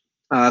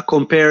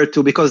compared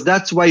to, because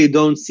that's why you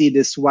don't see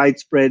this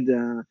widespread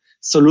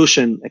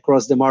solution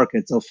across the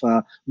markets of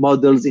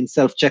models in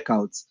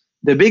self-checkouts.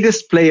 The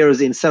biggest players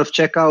in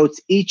self-checkouts,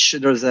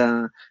 there's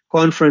a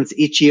conference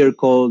each year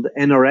called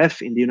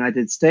NRF in the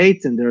United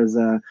States, and there's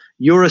a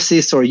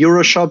Eurosys or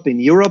Euroshop in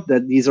Europe,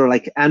 that these are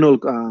like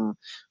annual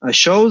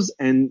shows,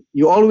 and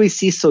you always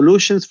see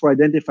solutions for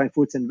identifying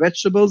fruits and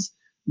vegetables,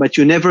 but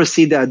you never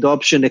see the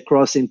adoption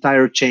across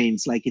entire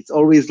chains. Like it's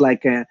always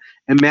like a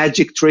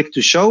magic trick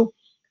to show,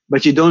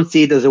 but you don't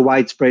see it as a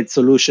widespread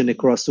solution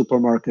across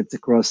supermarkets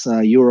across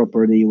Europe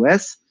or the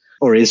US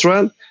or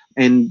Israel.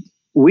 And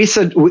we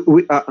said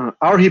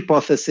our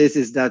hypothesis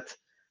is that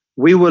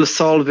we will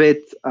solve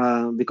it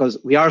because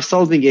we are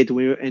solving it,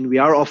 and we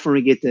are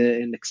offering it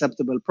an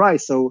acceptable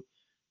price. So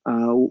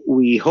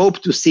we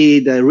hope to see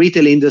the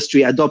retail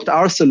industry adopt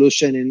our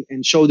solution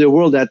and show the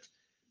world that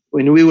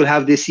when we will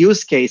have this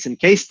use case and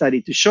case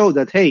study to show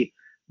that, hey,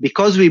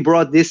 because we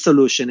brought this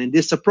solution and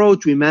this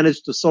approach, we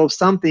managed to solve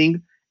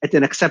something at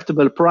an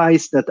acceptable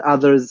price that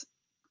others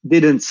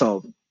didn't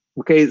solve.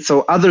 Okay,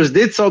 so others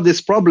did solve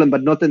this problem,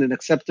 but not at an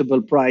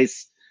acceptable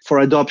price for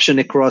adoption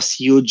across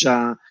huge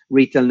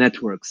retail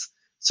networks.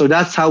 So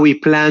that's how we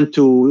plan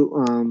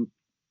to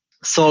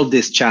solve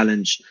this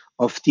challenge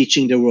of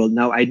teaching the world.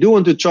 Now, I do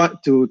want to try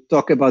to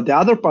talk about the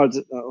other part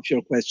of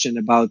your question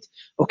about,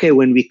 okay,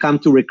 when we come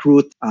to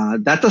recruit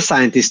data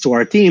scientists to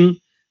our team,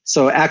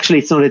 so actually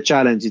it's not a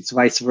challenge, it's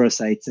vice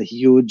versa. It's a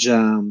huge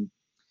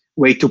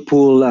way to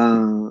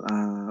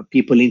pull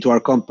people into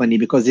our company,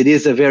 because it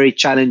is a very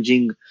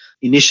challenging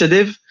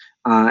initiative,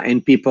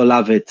 and people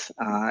love it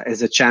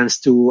as a chance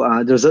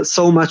to, there's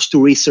so much to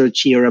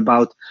research here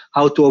about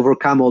how to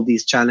overcome all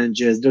these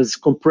challenges. There's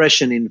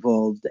compression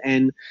involved,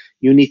 and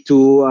you need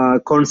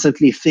to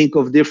constantly think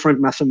of different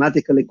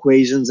mathematical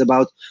equations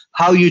about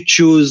how you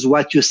choose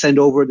what you send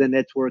over the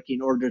network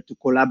in order to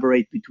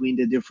collaborate between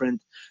the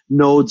different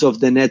nodes of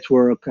the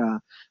network,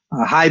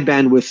 high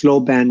bandwidth, low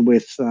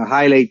bandwidth,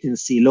 high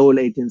latency, low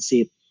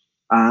latency.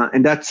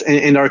 And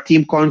our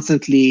team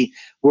constantly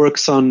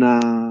works on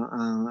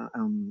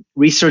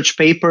research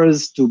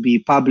papers to be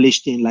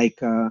published in like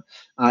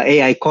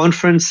AI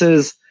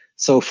conferences.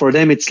 So for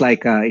them, it's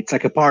like a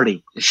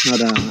party.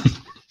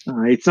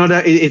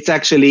 It's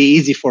actually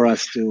easy for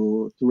us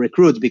to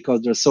recruit,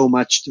 because there's so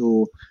much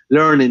to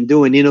learn and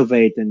do and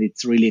innovate, and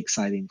it's really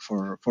exciting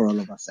for all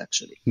of us,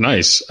 actually.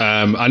 Nice.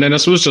 And then I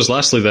suppose just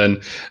lastly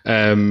then,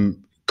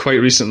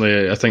 quite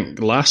recently, I think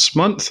last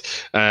month,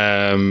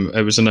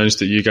 it was announced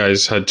that you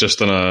guys had just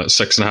done a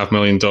 $6.5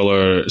 million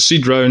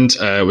seed round,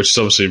 which is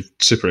obviously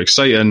super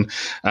exciting.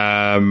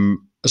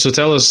 So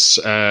tell us,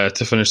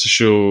 to finish the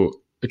show,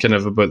 kind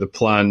of about the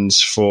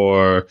plans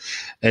for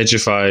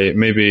Edgify,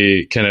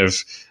 maybe kind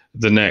of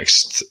the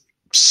next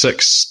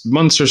 6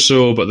 months or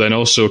so, but then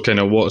also kind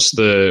of what's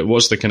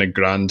the kind of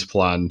grand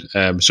plan?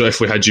 So if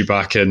we had you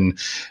back in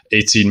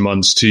 18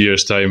 months, 2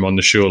 years time on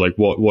the show, like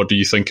what do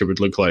you think it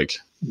would look like?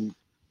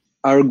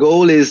 Our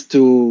goal is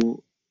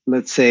to,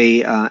 let's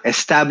say,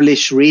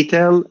 establish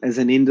retail as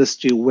an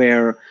industry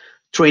where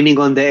training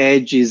on the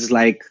edge is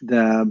like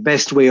the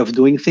best way of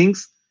doing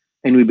things.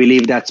 And we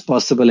believe that's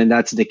possible, and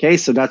that's the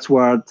case. So that's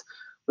what,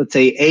 let's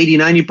say,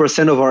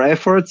 80-90% of our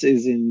efforts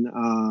is in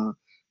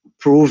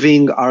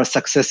proving our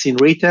success in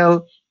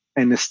retail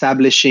and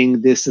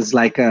establishing this as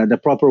like the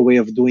proper way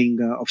of doing,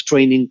 of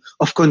training,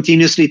 of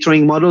continuously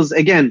training models.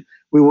 Again,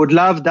 we would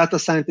love data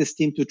scientist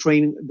team to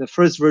train the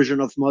first version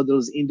of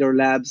models in their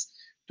labs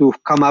to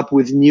come up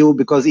with new,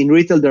 because in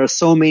retail, there are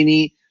so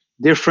many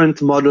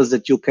different models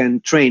that you can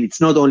train.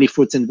 It's not only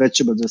fruits and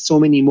vegetables. There's so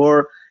many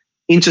more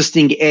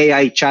interesting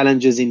AI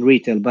challenges in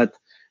retail, but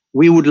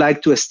we would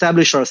like to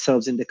establish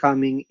ourselves in the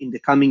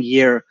coming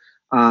year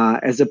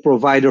as a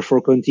provider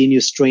for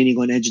continuous training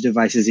on edge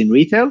devices in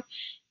retail.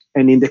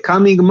 And in the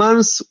coming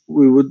months,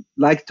 we would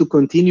like to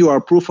continue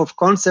our proof of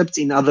concepts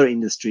in other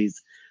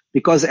industries,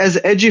 because as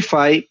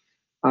Edgify,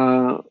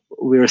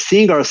 we are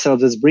seeing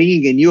ourselves as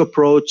bringing a new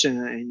approach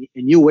and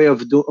a new way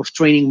of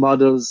training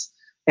models,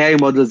 AI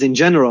models in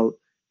general.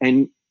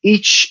 And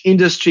each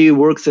industry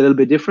works a little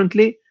bit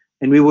differently.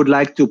 And we would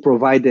like to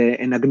provide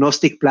an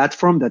agnostic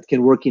platform that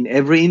can work in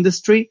every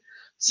industry.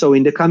 So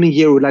in the coming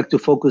year, we'd like to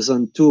focus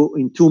on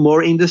two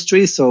more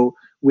industries. So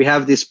we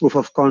have this proof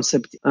of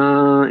concept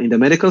in the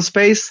medical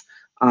space,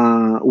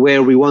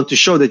 where we want to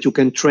show that you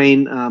can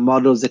train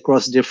models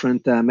across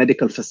different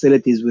medical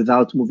facilities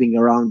without moving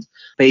around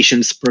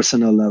patients'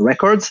 personal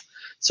records.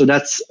 So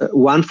that's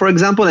one, for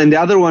example. And the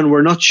other one,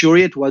 we're not sure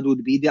yet what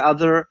would be the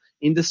other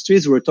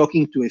industries. We're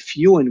talking to a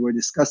few, and we're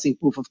discussing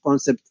proof of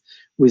concept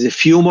with a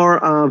few more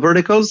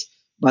verticals.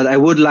 But I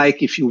would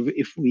like, if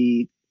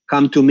we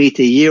come to meet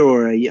a year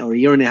or a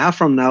year and a half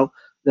from now,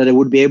 that I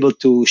would be able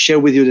to share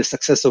with you the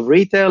success of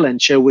retail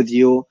and share with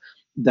you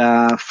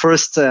the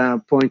first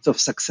points of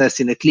success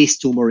in at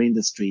least two more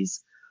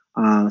industries,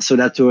 so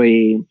that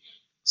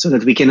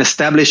we can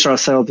establish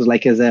ourselves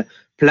like as a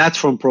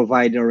platform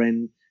provider.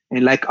 And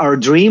like our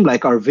dream,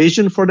 like our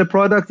vision for the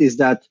product is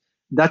that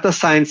data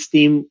science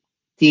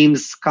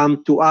teams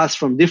come to us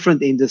from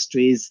different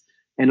industries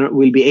and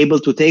we'll be able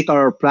to take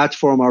our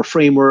platform, our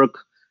framework,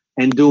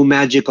 and do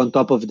magic on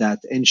top of that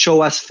and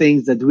show us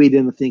things that we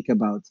didn't think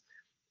about.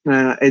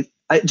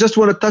 I just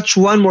want to touch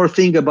one more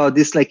thing about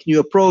this like new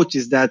approach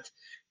is that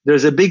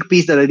there's a big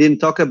piece that I didn't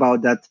talk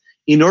about, that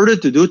in order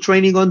to do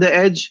training on the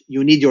edge,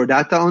 you need your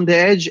data on the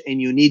edge and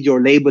you need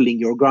your labeling,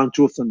 your ground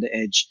truth on the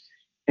edge.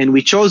 And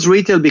we chose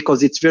retail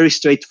because it's very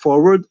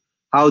straightforward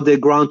how the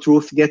ground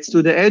truth gets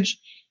to the edge.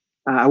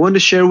 I want to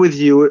share with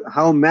you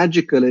how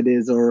magical it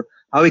is, or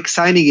how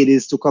exciting it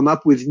is to come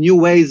up with new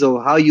ways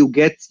of how you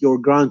get your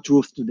ground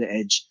truth to the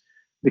edge,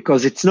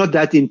 because it's not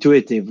that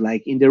intuitive.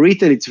 Like in the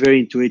retail, it's very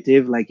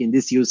intuitive. Like in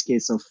this use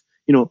case of,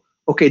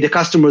 okay, the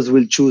customers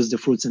will choose the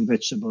fruits and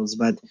vegetables,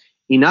 but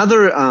in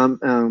other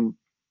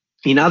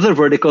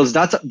verticals,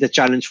 that's the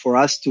challenge for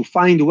us, to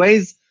find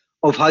ways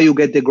of how you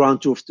get the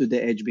ground truth to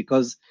the edge,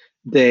 because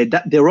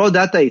the raw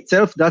data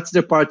itself, that's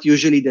the part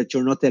usually that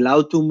you're not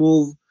allowed to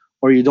move,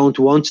 or you don't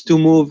want to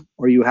move,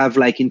 or you have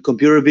like in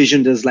computer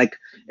vision, there's like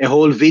a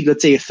whole video,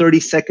 let's say a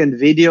 30-second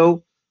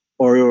video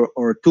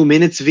or 2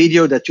 minutes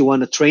video that you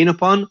want to train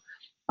upon.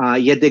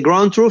 Yet the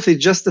ground truth is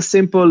just a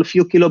simple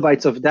few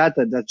kilobytes of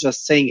data that's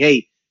just saying,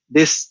 hey,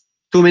 this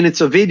 2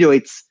 minutes of video,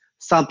 it's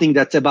something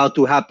that's about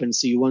to happen.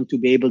 So you want to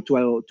be able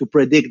to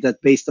predict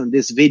that based on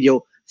this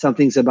video,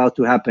 something's about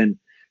to happen.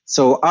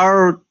 So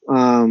our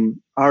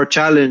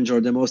challenge,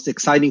 or the most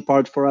exciting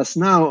part for us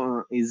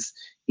now, is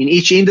in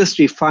each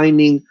industry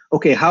finding,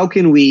 okay, how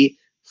can we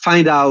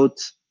find out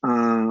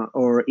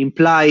or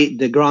imply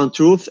the ground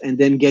truth and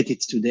then get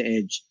it to the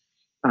edge?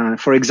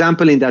 For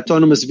example, in the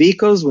autonomous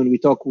vehicles, when we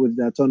talk with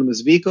the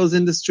autonomous vehicles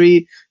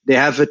industry, they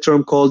have a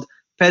term called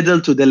pedal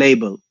to the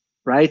label,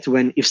 right?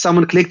 If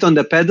someone clicked on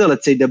the pedal,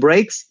 let's say the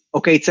brakes,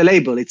 okay, it's a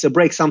label, it's a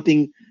brake,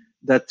 something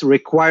that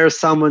requires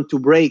someone to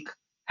brake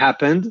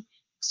happened.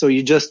 So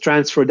you just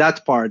transfer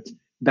that part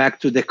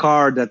back to the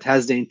car that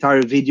has the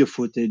entire video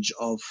footage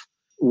of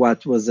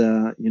what was,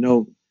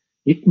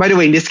 by the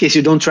way, in this case,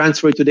 you don't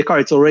transfer it to the car.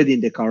 It's already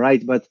in the car,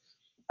 right? But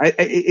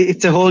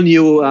it's a whole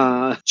new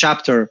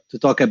chapter to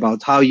talk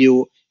about how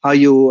you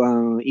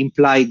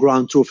imply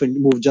ground truth and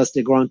move just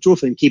the ground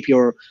truth and keep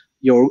your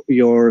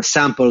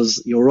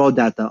samples, your raw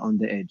data on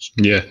the edge.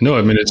 Yeah, no,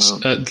 I mean, it's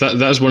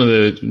that's one of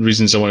the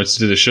reasons I wanted to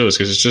do the show, is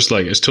because it's just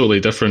like, it's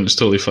totally different. It's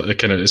totally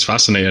it's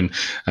fascinating.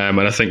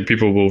 And I think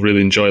people will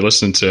really enjoy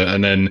listening to it.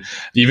 And then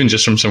even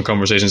just from some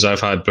conversations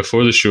I've had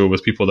before the show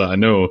with people that I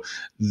know,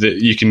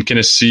 that you can kind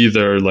of see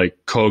their like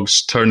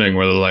cogs turning,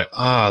 where they're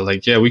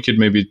like, yeah, we could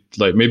maybe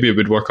it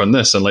would work on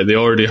this. And like, they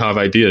already have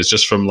ideas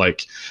just from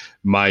like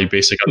my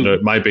basic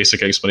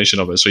explanation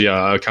of it. So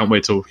yeah, I can't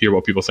wait to hear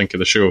what people think of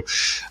the show.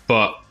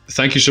 But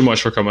thank you so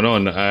much for coming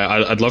on.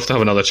 I'd love to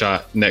have another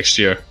chat next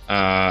year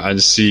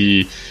and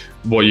see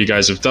what you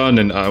guys have done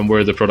and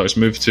where the product's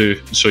moved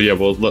to. So yeah,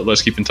 well,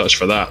 let's keep in touch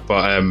for that.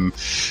 But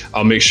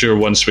I'll make sure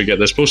once we get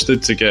this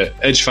posted to get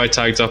Edgify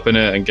tagged up in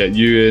it and get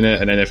you in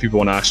it. And then if people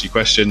want to ask you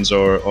questions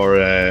or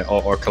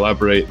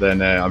collaborate,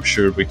 then I'm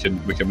sure we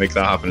can make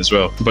that happen as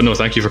well. But no,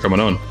 thank you for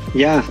coming on.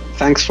 Yeah,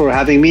 thanks for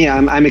having me.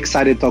 I'm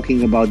excited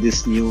talking about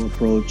this new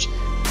approach.